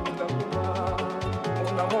ngangumba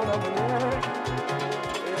mona mona mwenye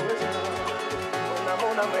uyaweza mona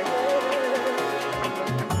mona mwenye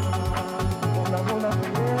mona mona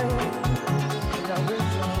mwenye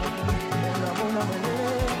uyaweza mona mona mwenye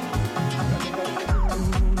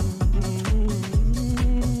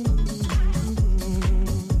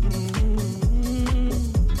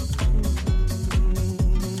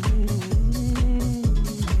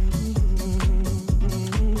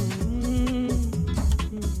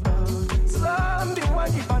zambi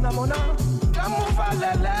wangi panamona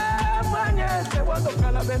kamuvalele mwanyeze wando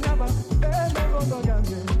kala benyaba mengondo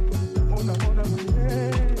yanye mona mona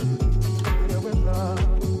mwenye uyaweza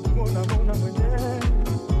mona mona mwenye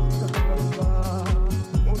kalunga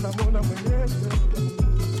mona mona mwenye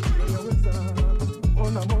uyaweza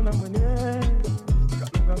mona mona mwenye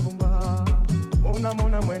kalunga ngumba mona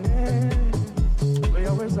mona mwenye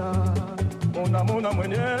uyaweza mona mona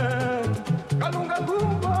mwenye kalunga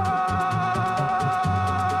ngumba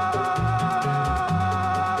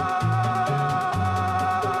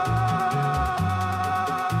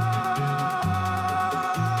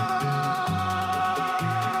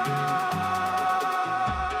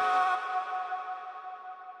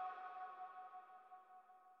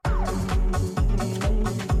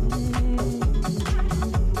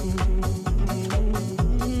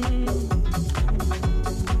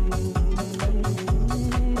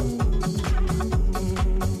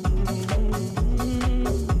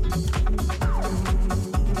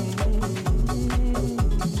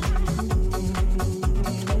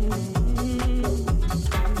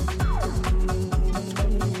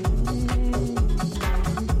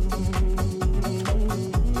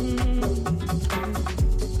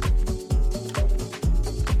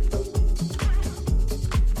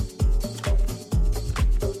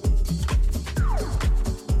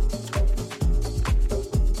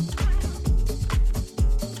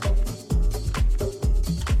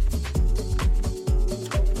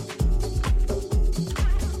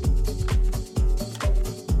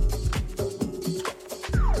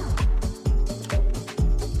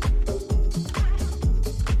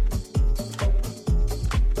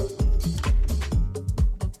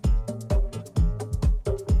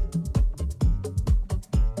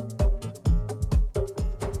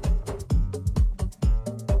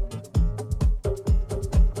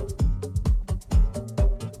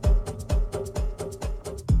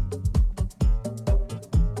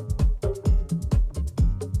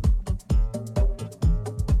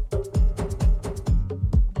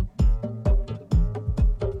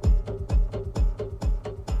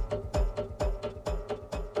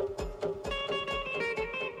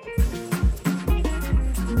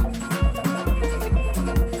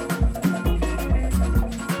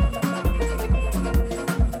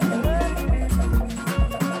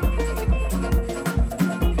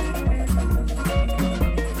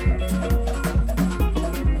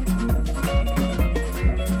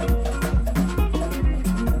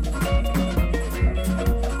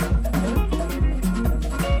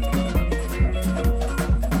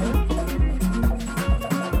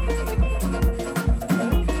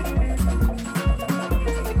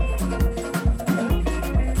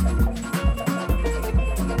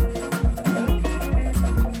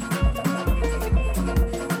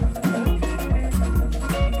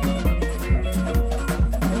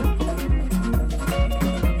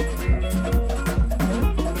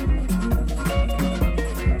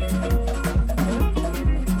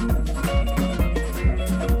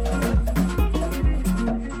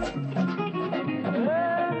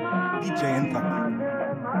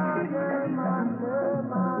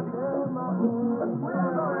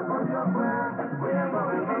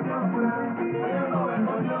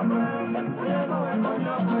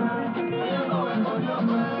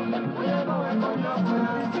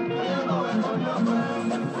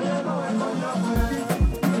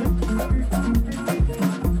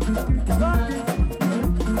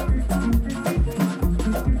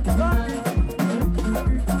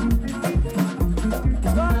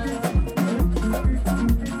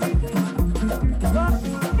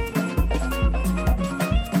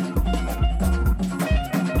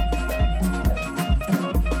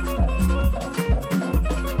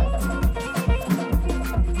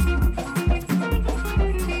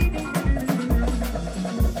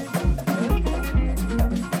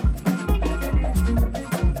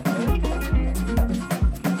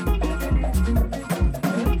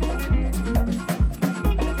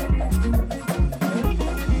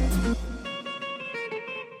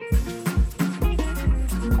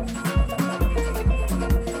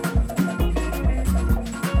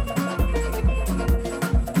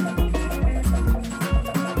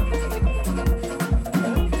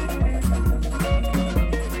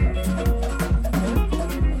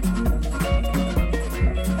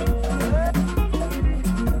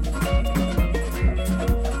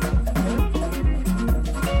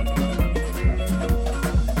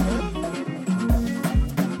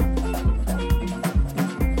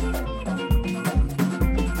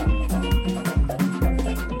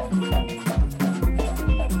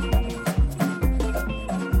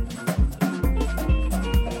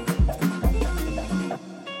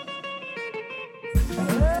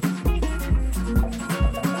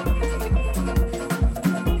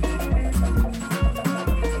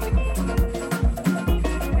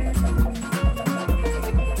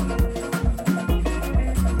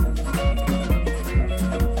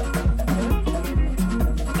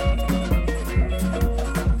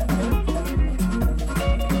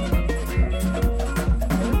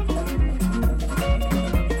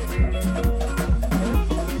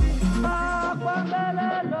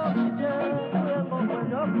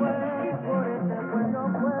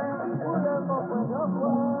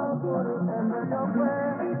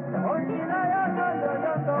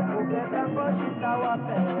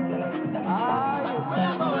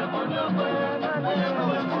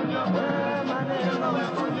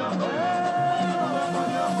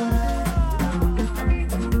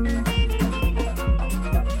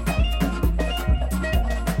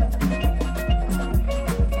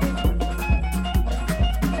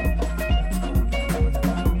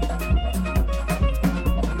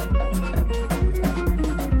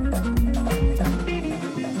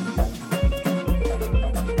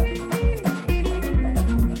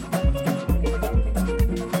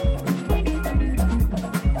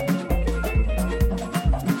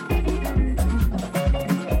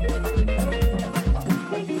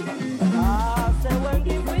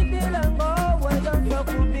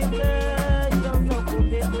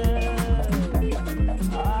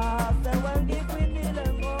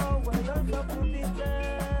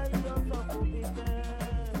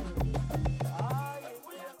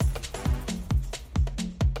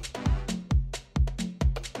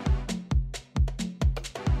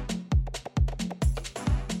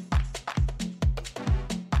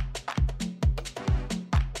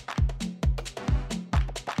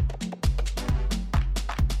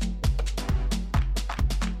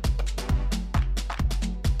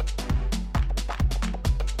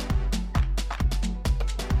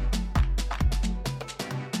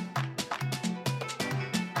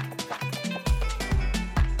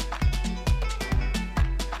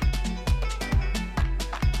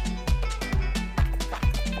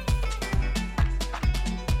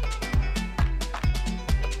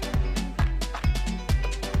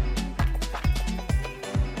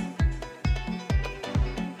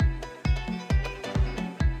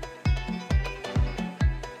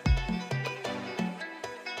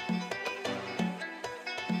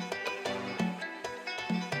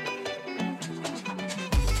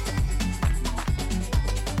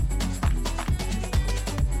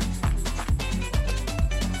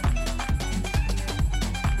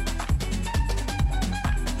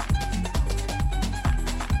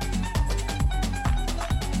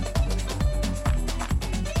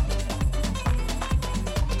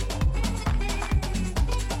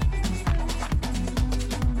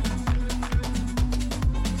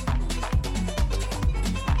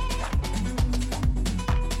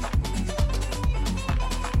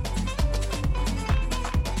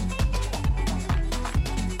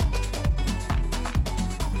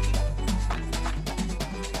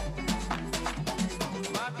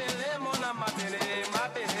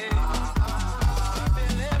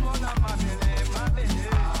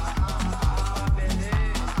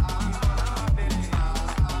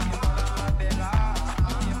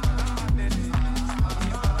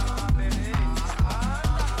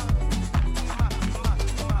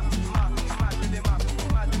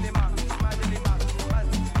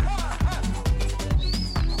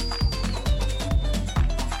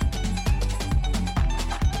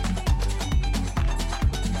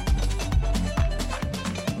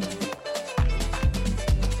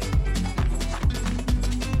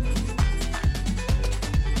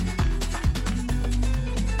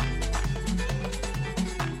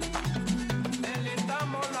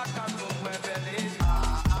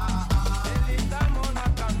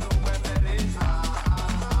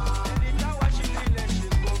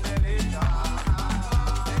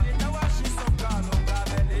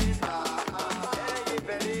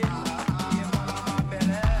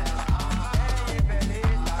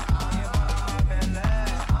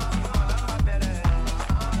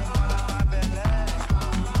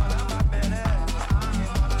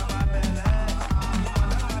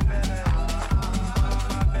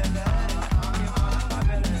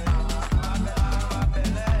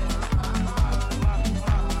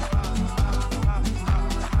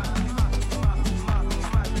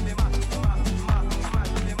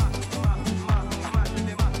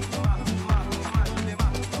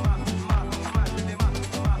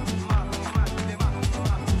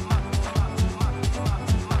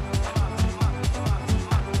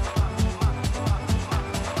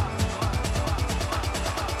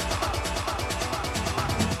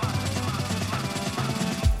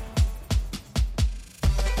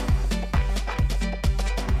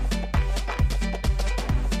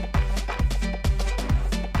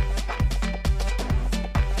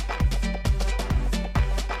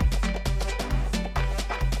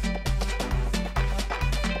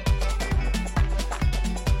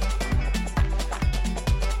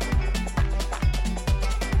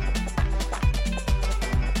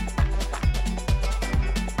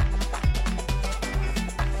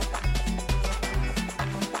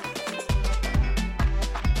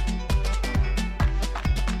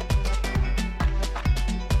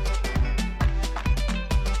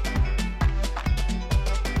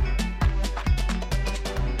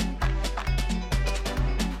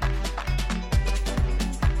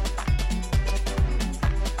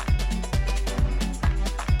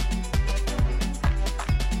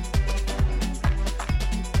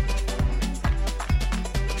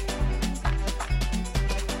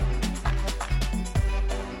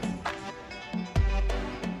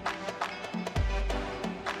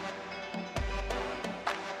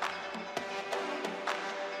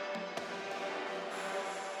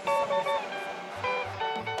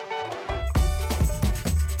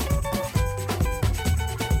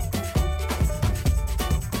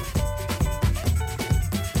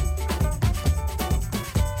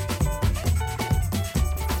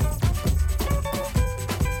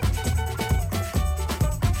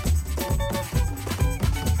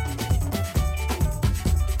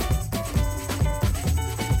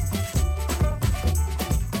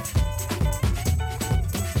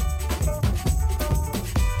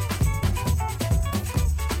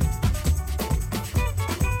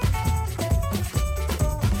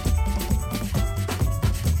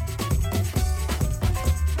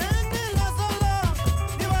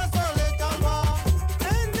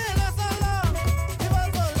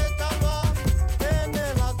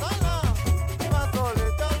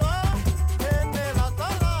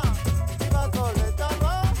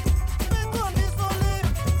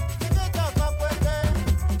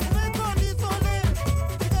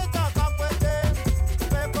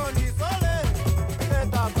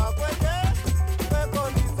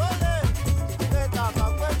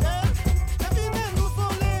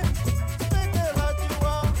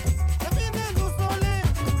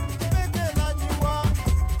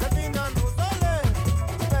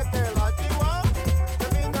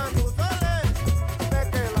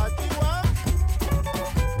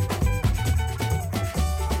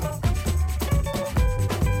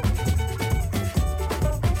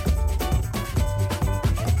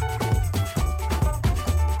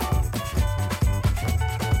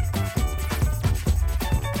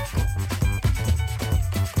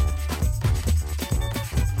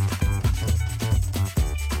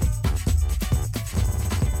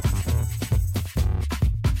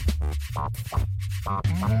Baby,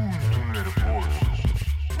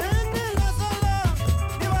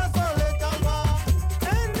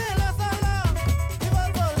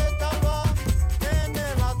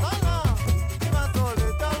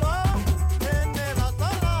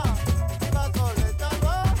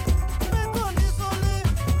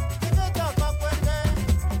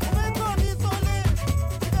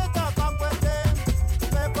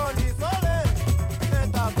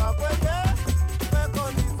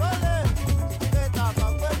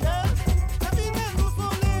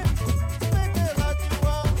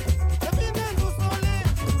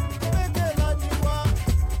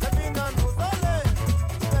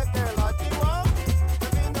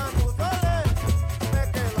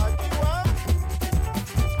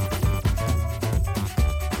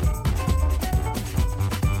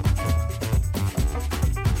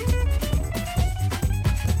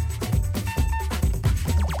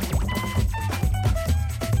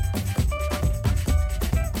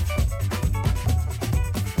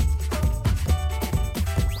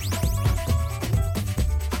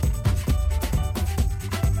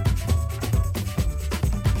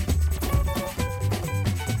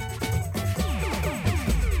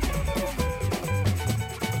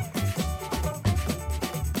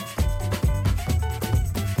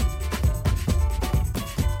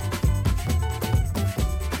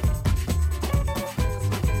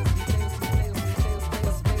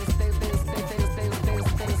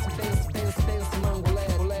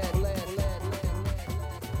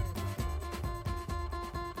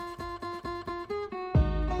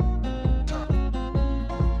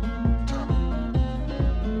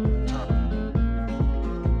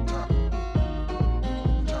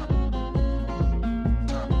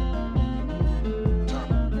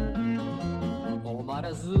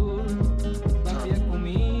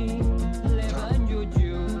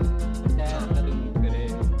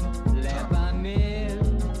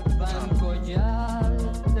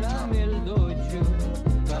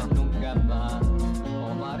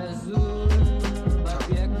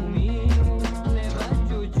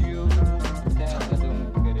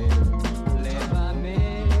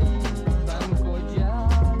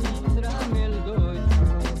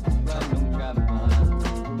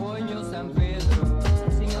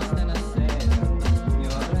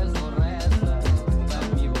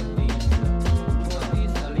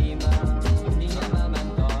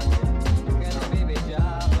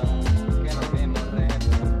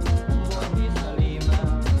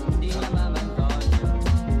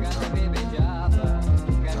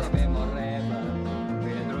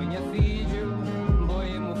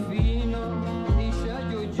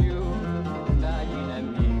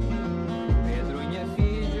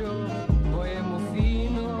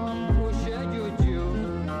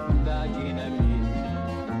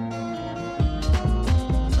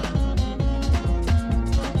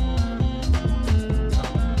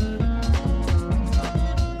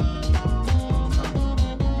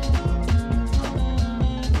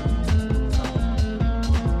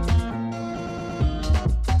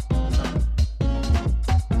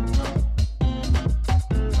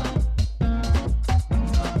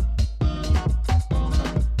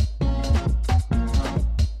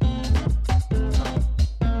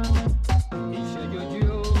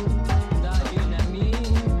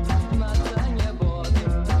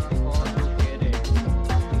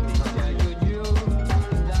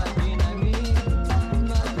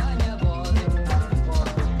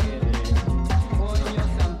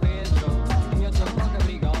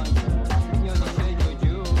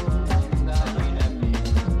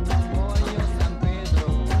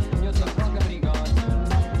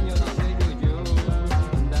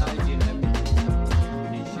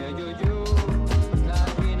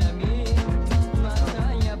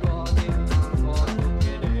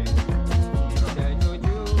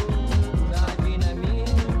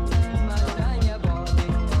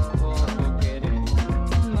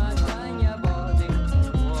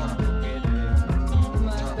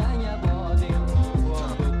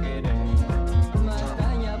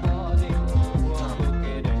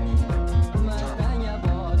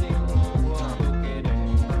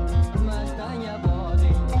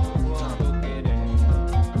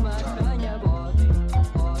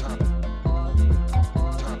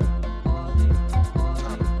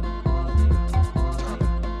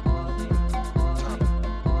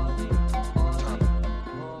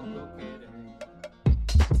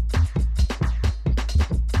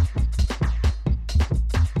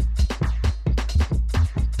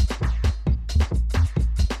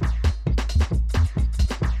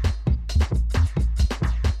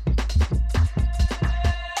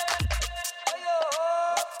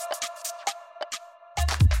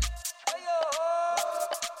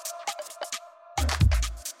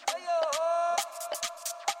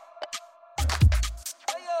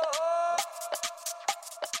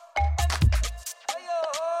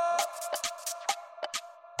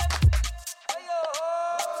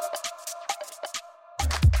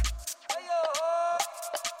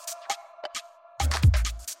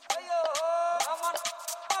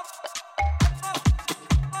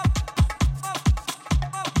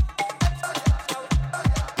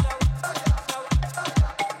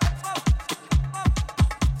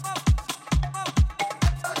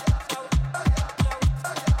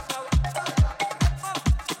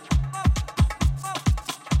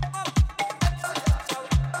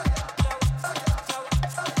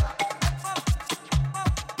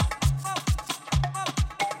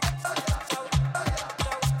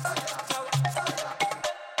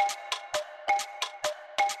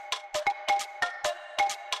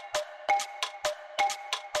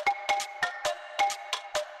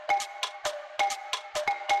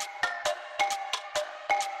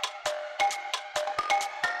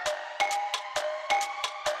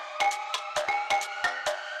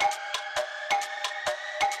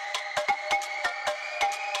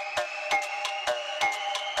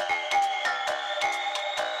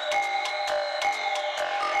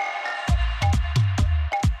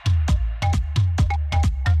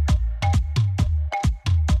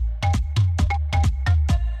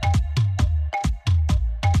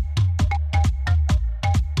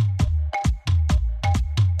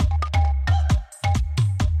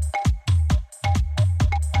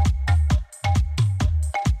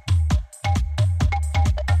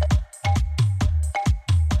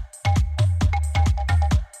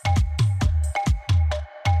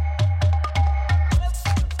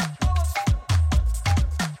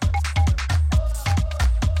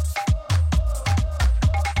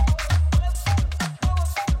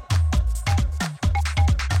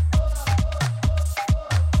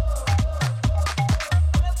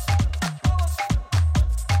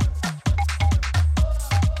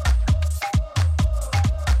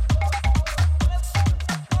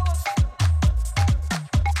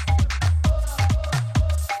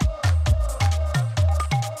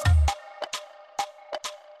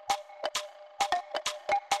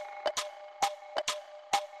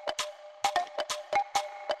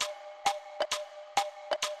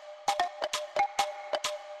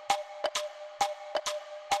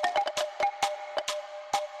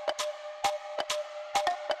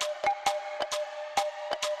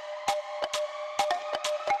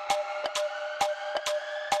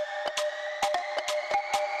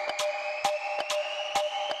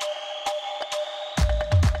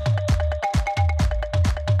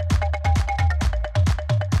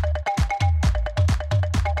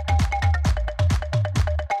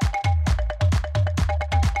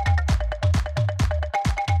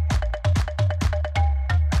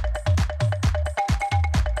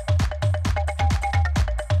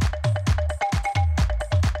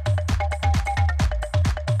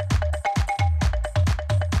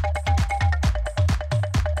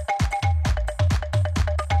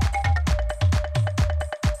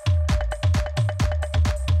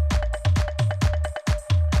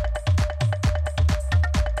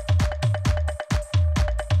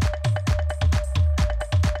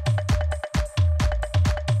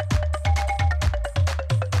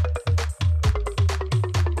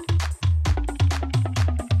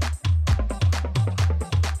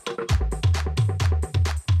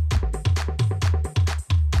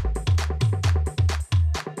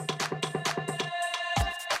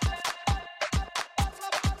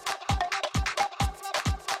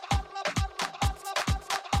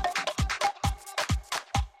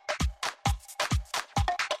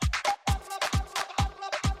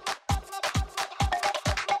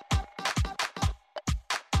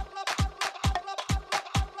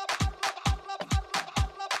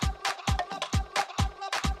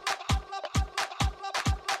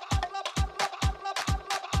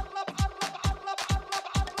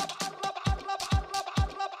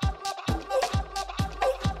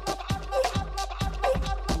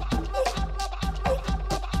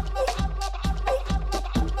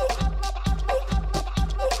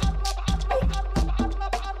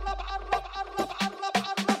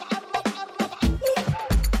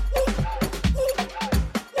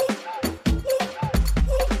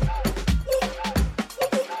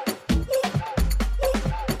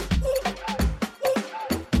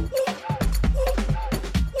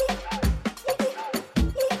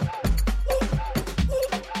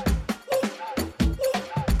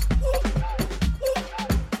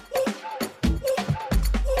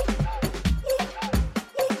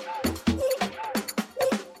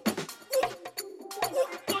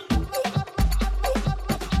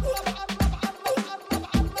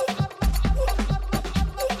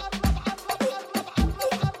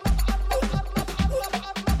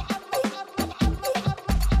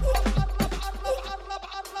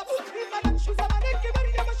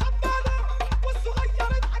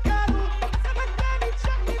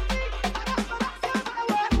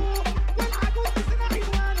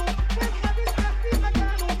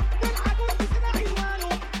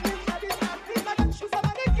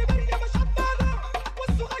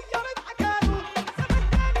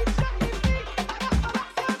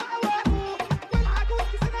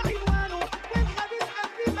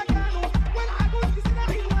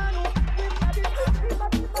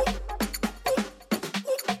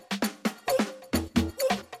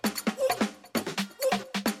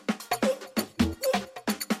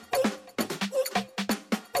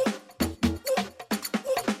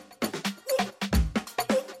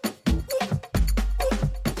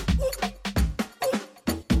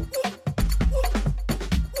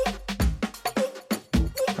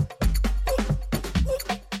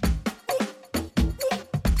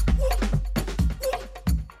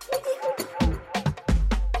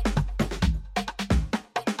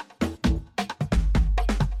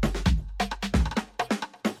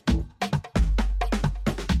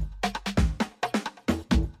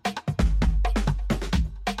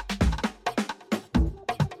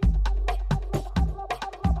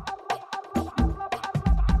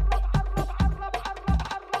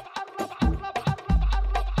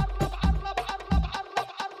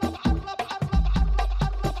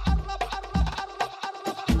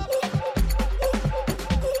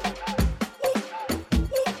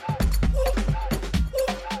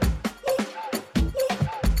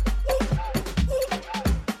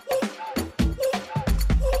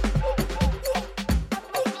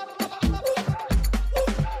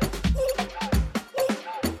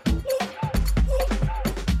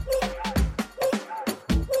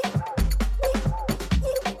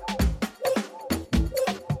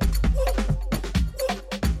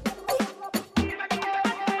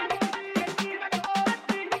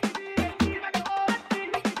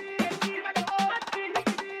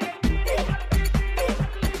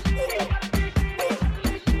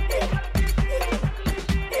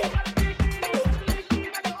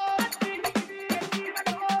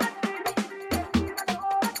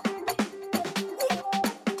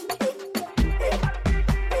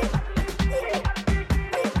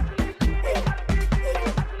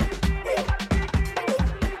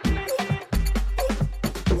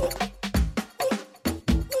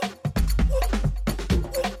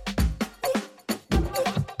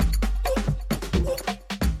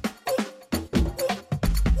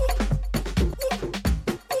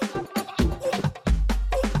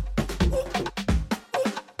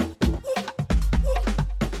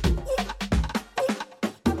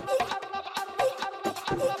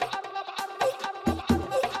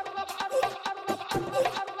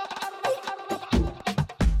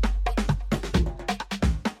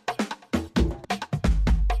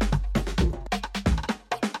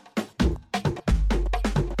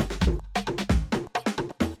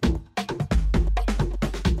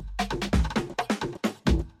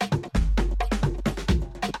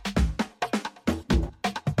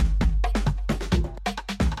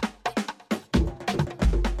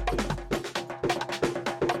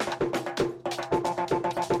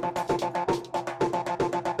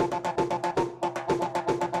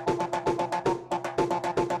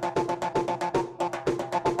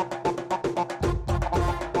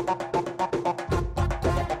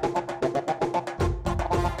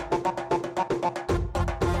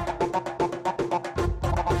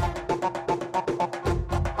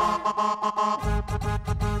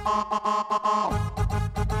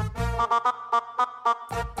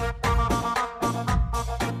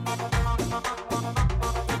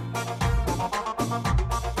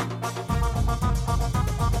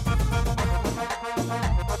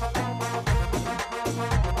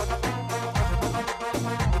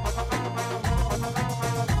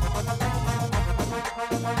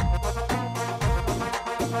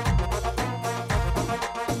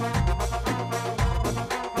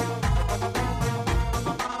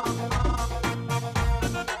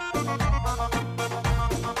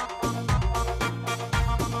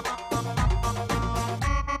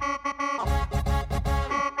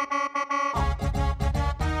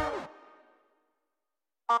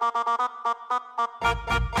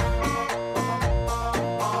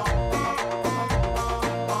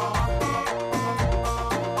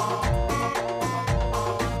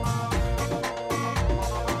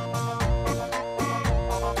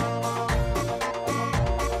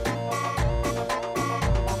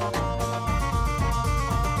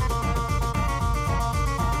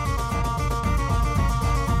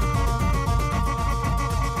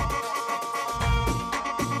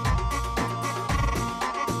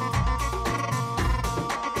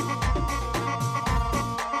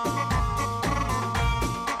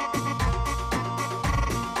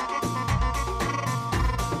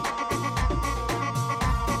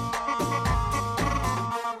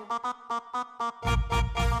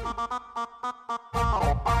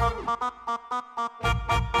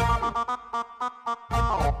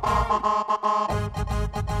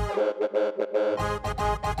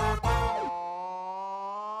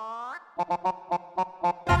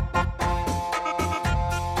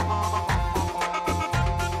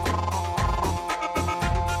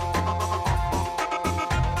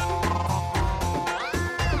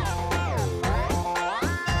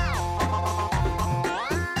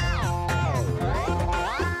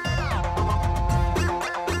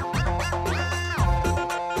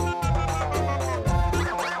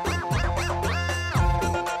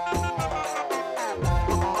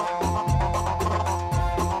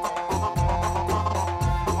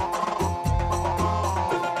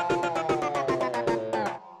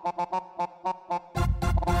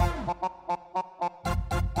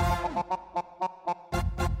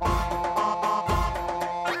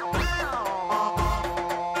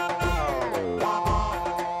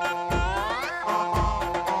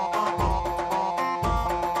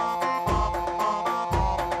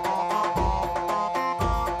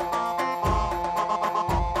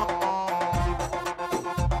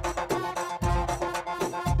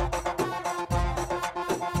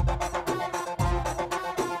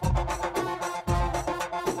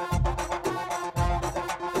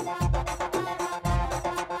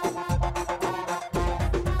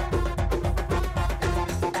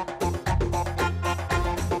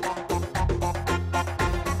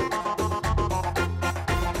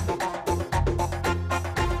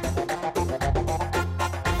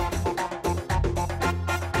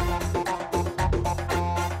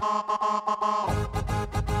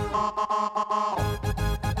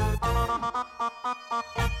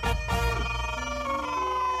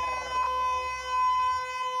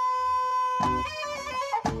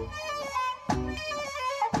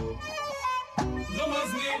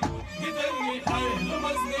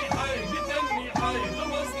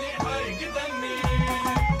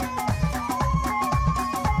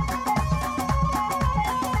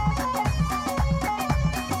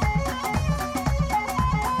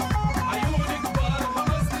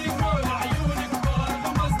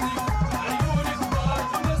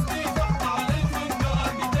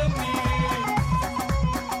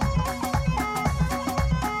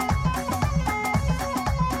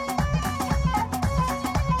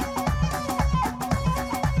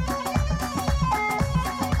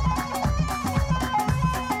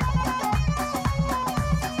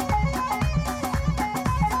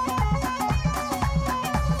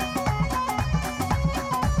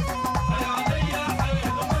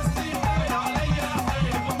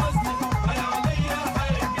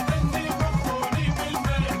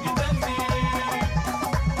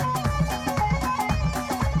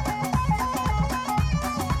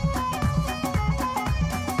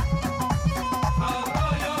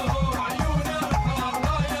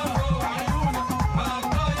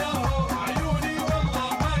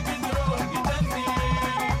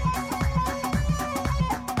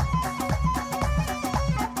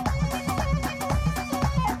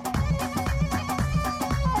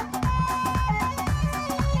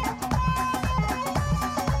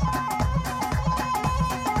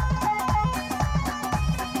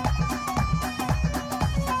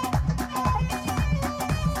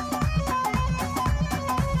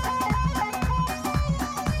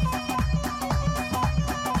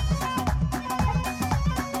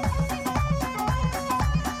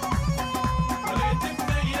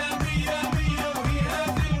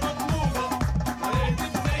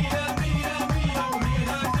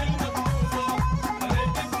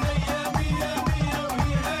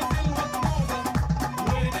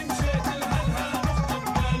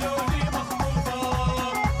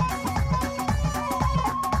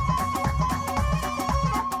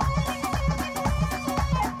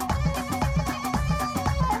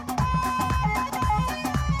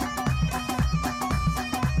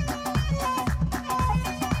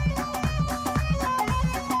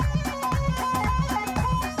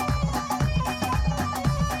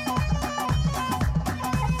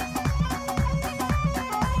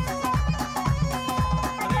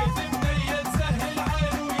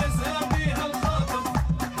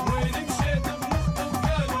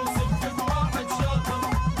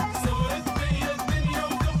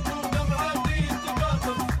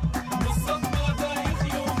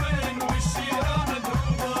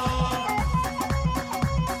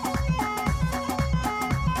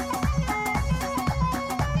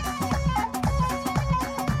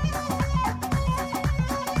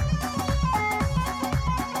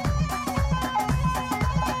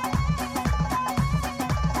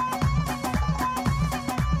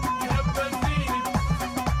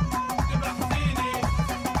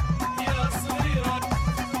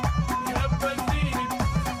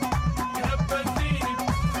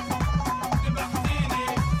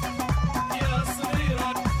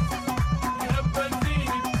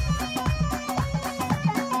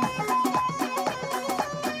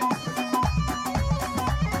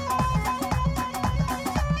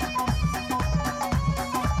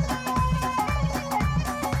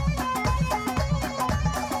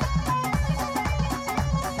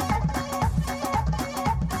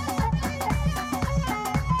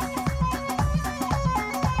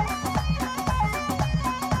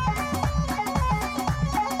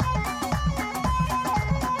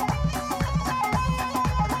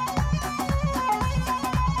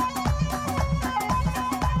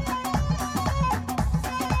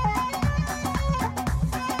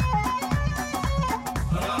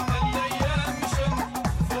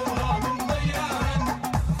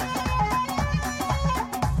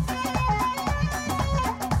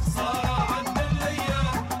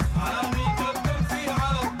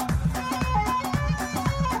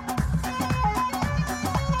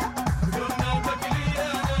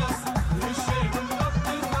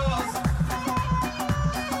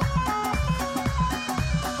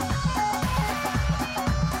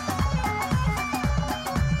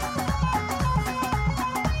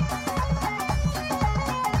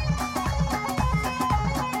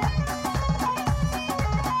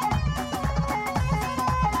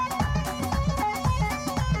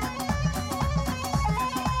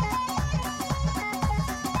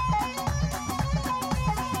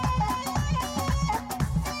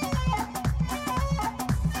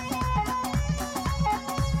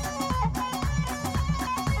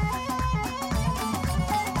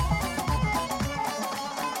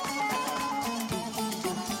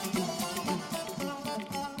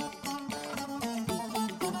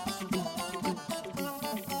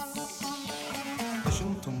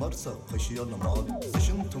 Sıkıntın varsa kaşıyalım abi.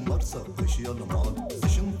 Sıkıntın varsa kaşıyalım abi.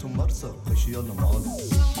 Sıkıntın varsa kaşıyalım abi.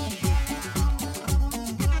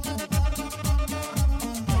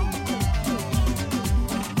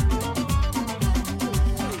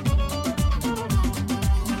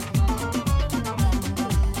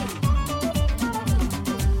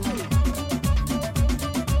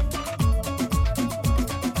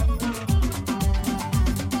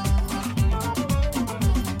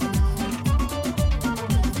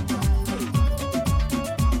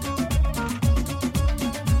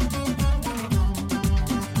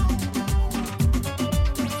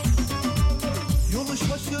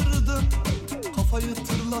 Kafayı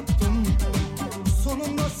tırlattın,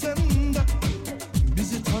 sonunda sen de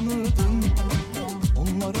bizi tanıdın.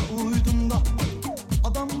 Onlara uydun da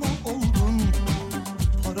adam mı oldun?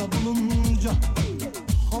 Para bulunca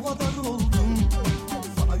havadar oldun.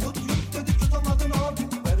 Sana yut yut dedi tutamadın abi.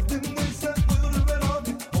 Verdin neyse buyur ver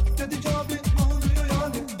abi. Hop dedi abi ne oluyor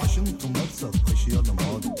yani? Başın tumarsa kaşıyalım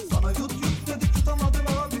abi. Sana yut yut dedi tutamadın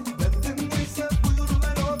abi. Verdin neyse buyur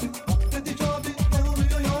ver abi. Hop dedi abi ne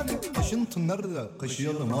oluyor yani? Başın nerede?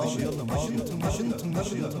 Kaşıyalım abi. Başın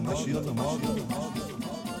nerede? Kaşıyalım abi.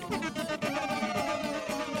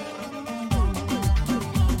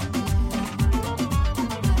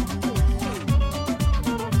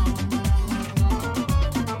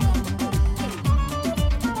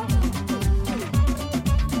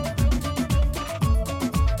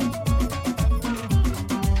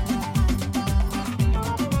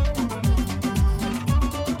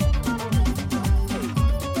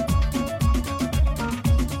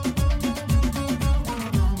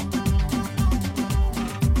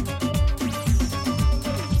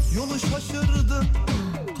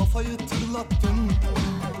 Kafayı tırlattın,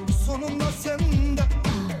 sonunda sen de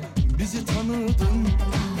bizi tanıdın.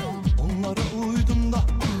 Onlara uydun da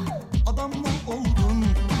adam mı oldun?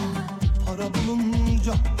 Para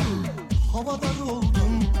bulunca havadar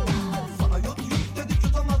oldun. Sana yut yut dedi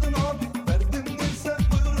tutamadın abi. Verdin neyse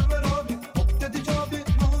buyur ver abi. Hop dedi abi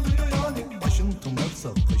ne oluyor yani? Başın tumarsa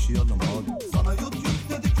kaşıyalım abi. Sana yut yut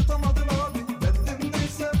dedi tutamadın abi. Verdin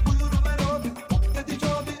neyse buyur ver abi. Hop dedi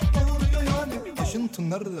abi ne oluyor yani? Başın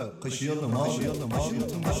nerede? Kaşıyalım abi.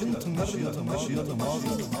 Başın nerede? Kaşıyalım abi.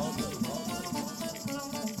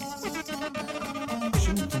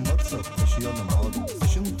 Sıkıntın varsa kaşıyalım abi.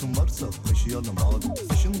 Sıkıntın varsa kaşıyalım abi.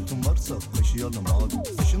 Sıkıntın varsa kaşıyalım abi.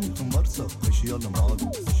 Sıkıntın varsa kaşıyalım abi.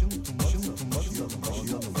 Sıkıntın varsa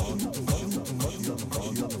kaşıyalım abi. Sıkıntın varsa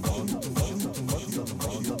kaşıyalım abi. Sıkıntın varsa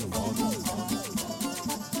kaşıyalım abi.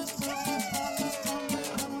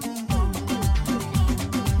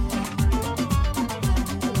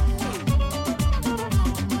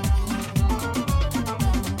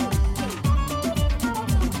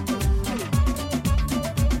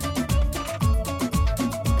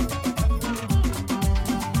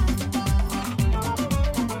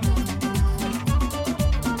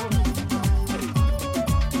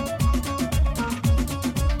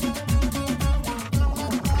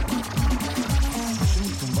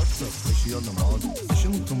 Kaşıyalım abi.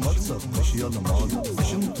 Sıkıntın varsa kaşıyalım abi.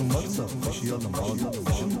 Sıkıntın varsa kaşıyalım abi.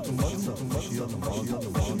 Sıkıntın varsa kaşıyalım abi.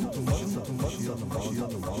 Sıkıntın varsa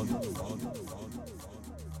kaşıyalım abi.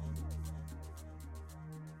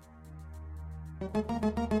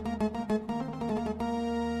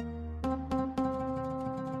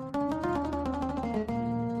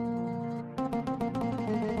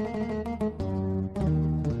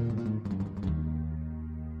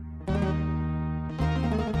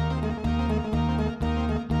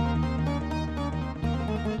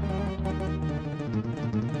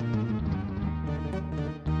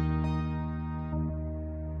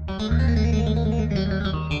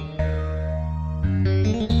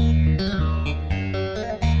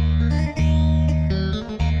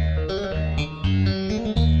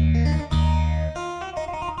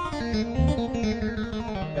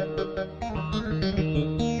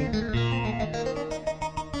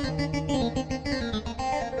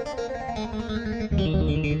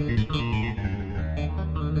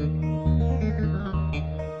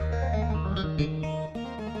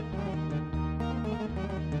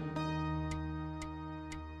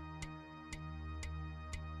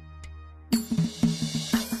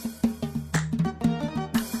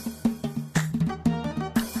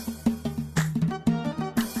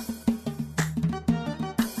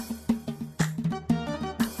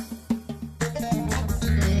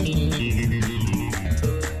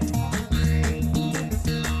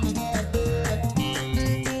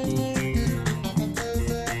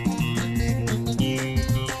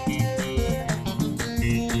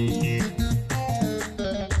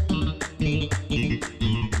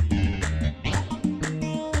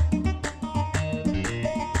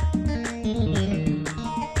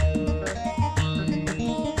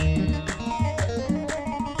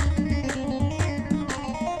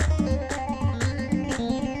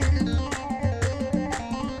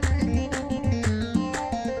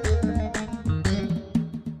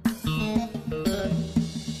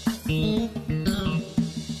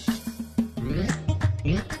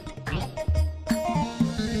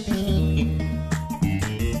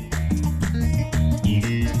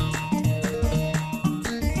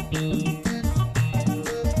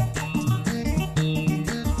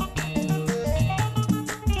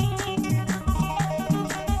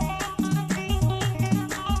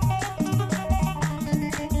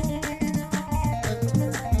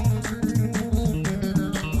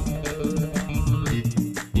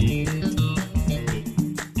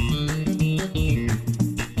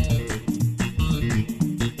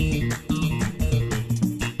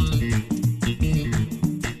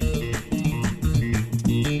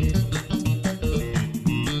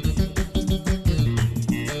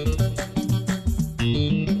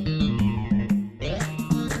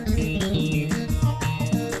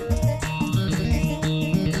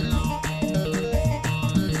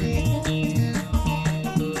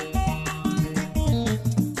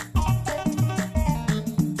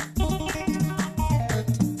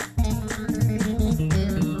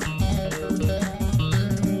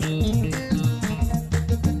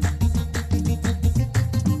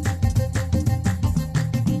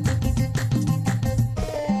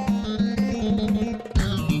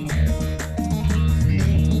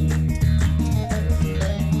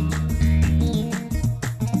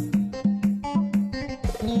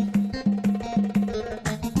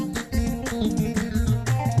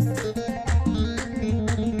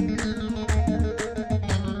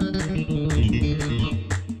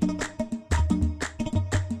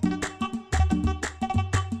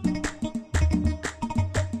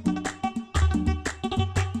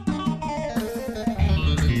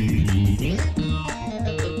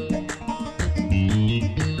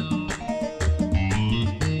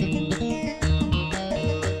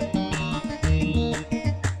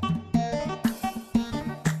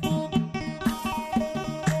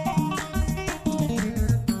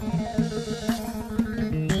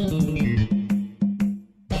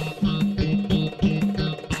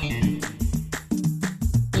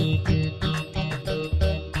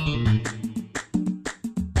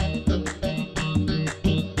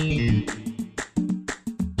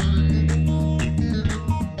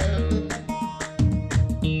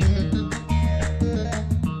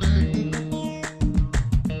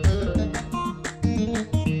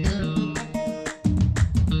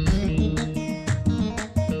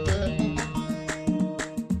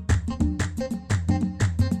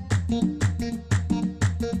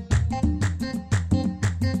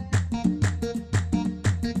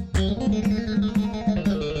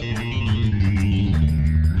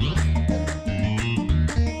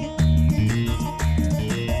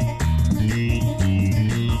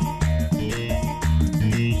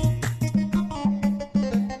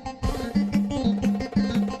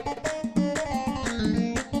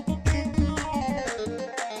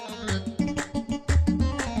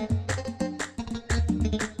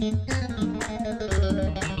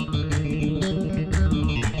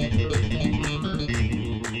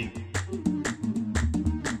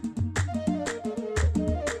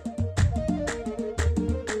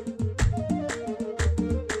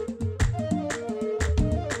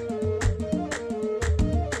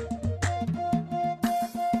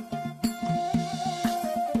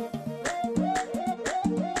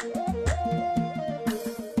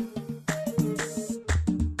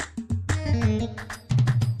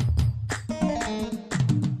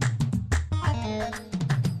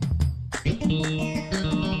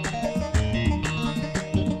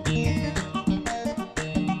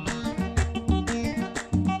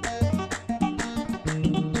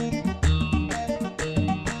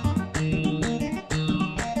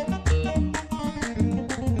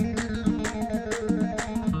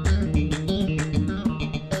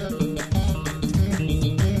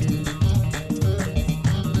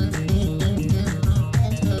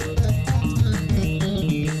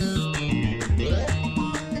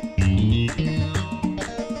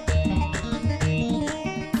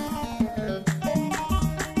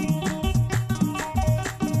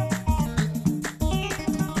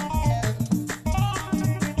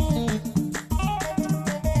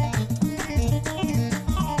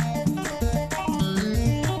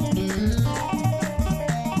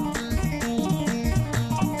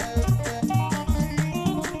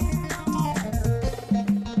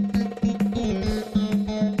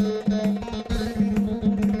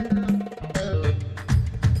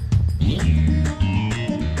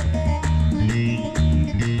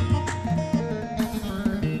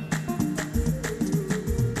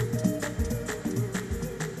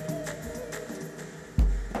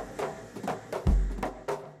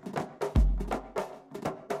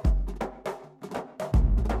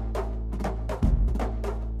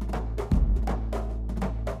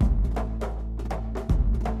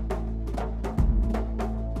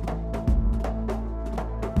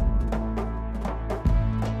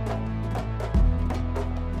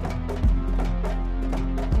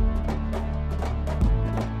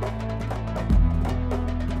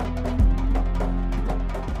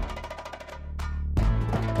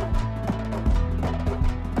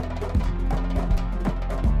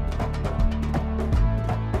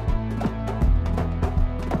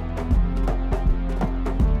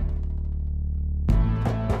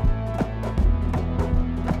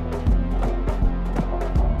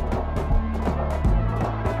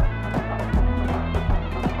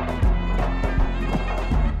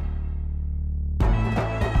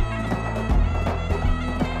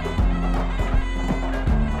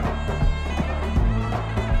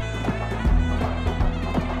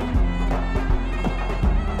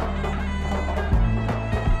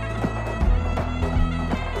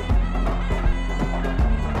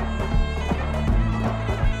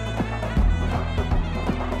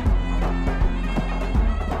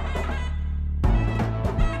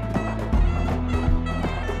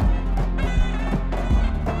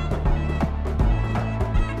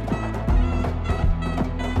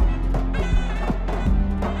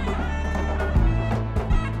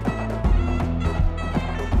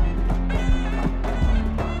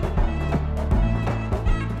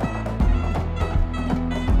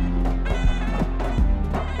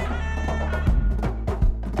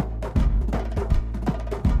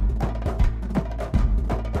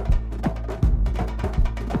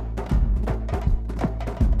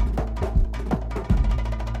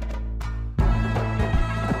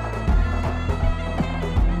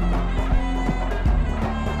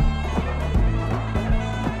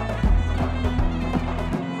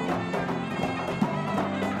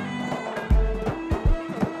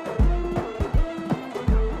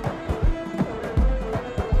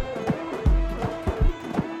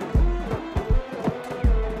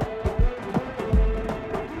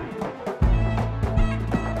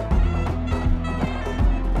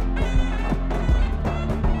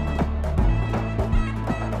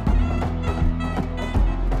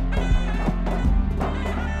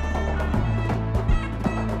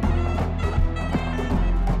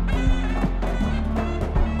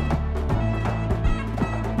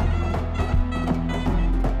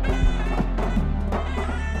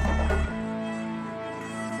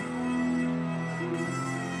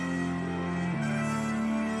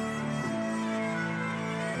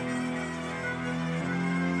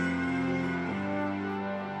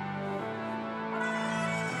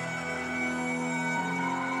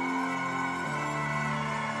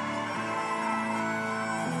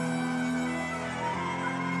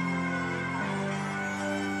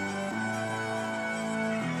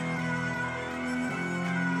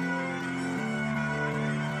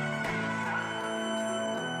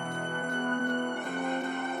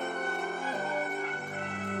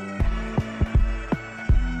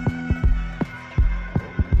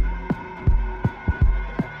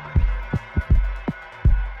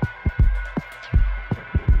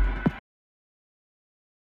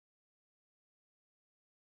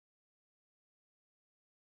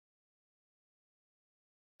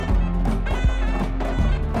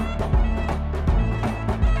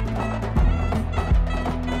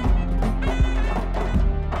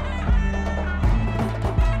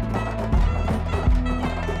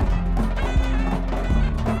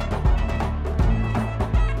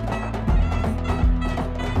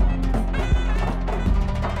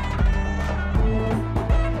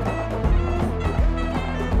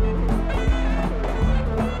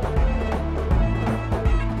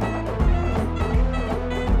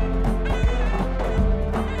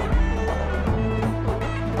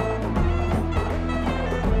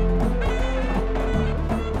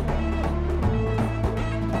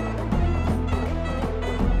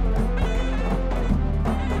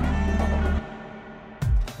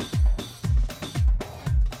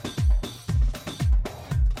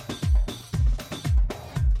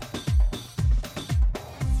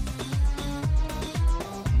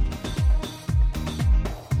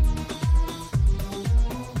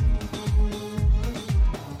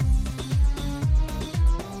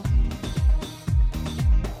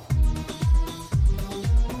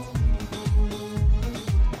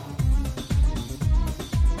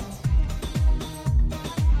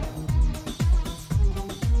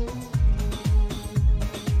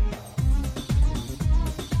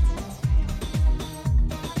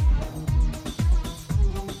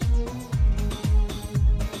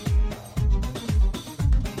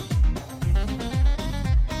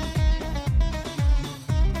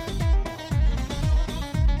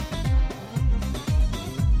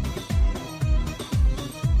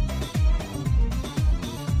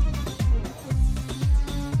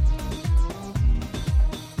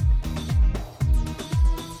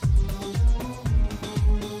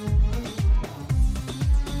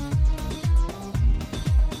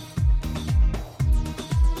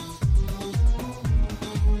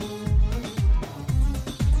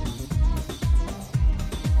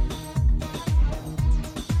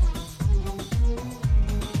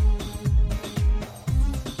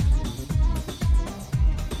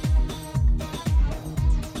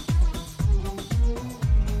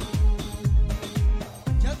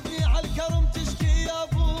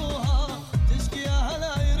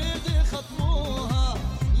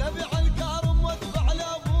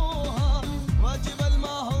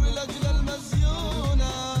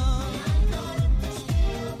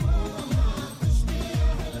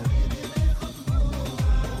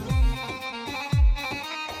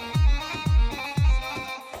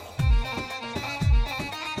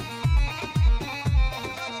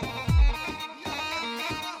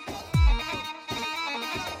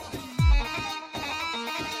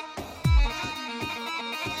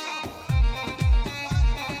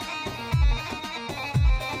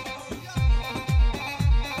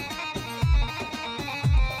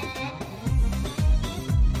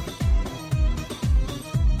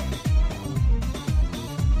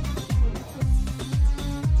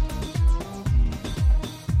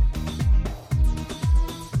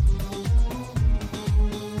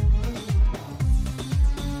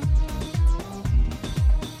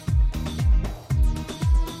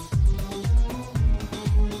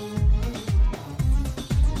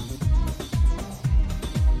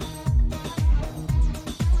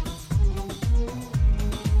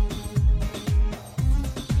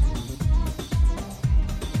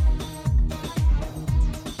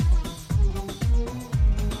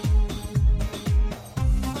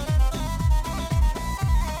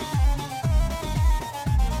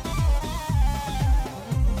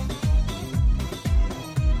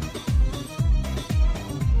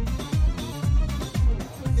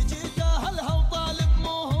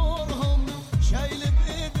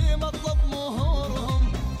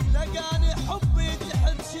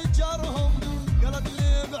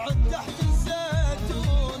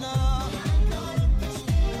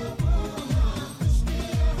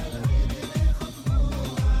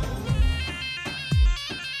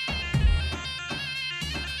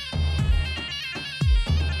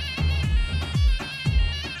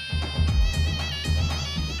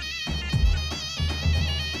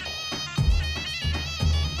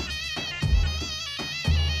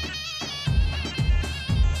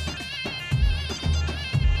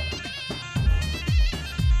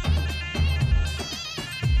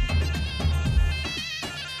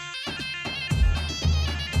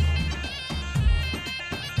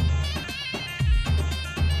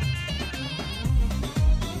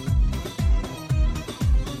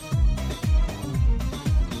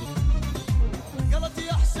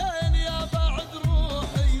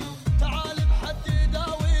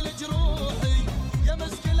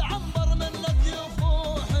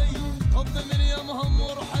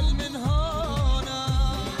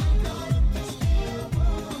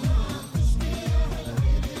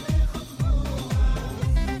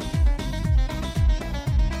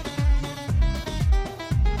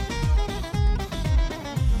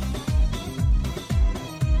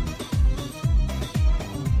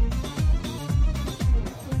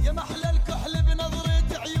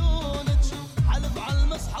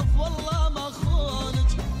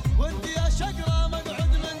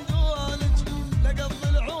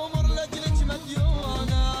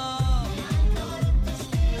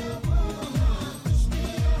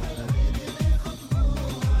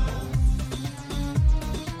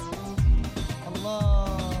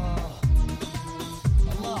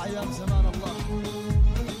 أيام زمان الله.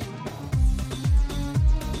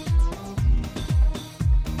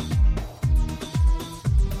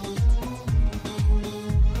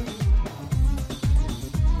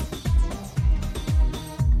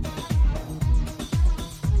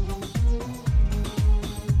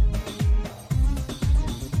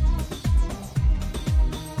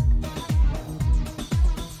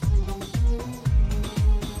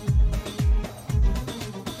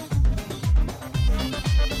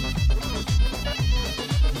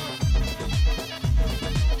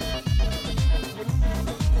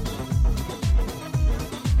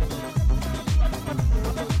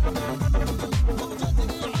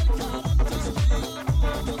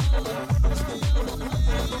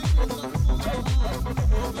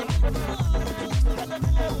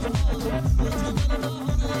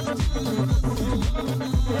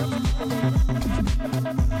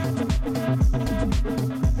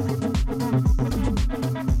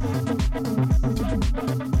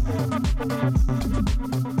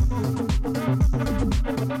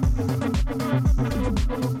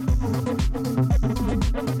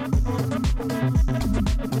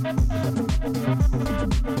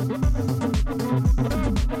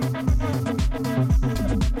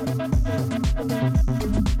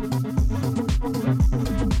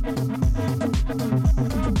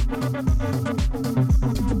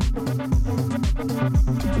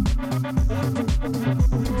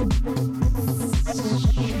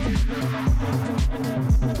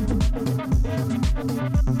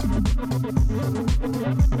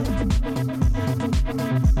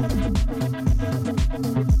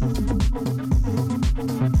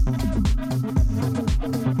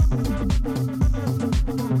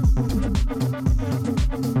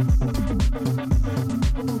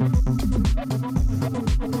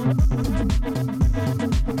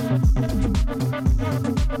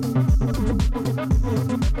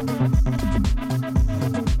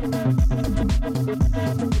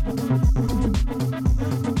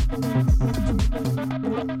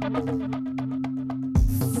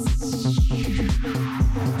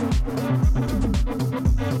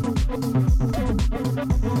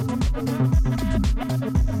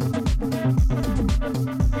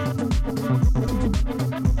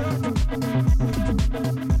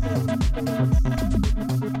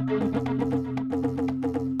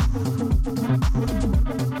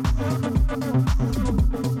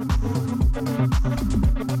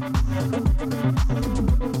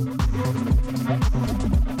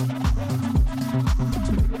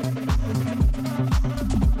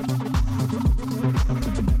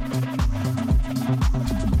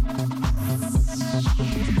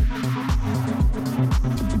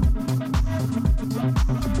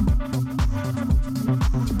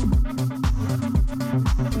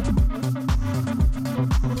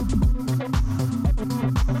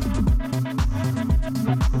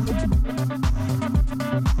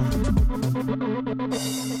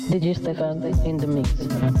 DJ Stefan in the mix.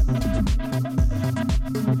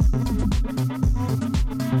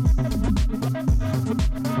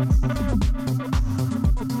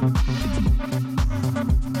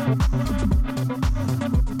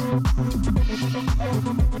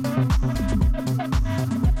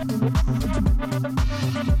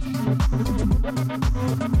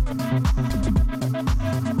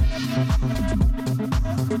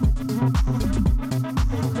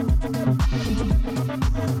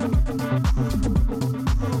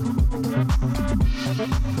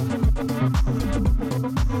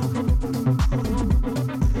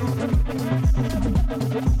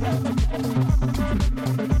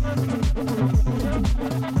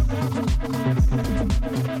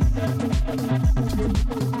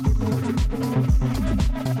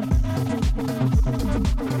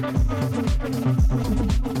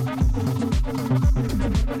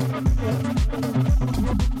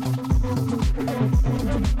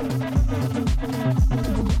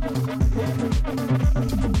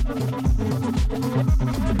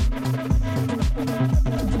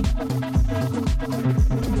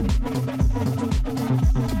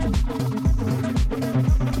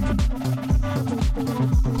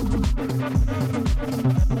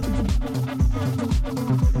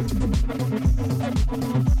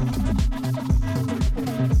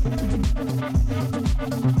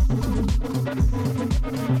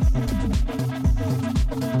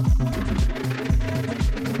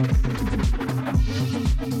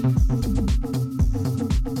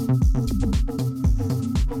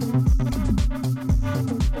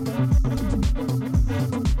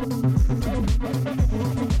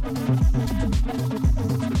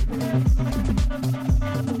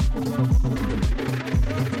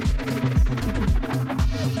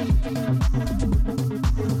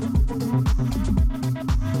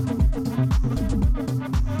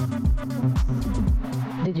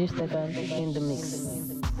 in the mix.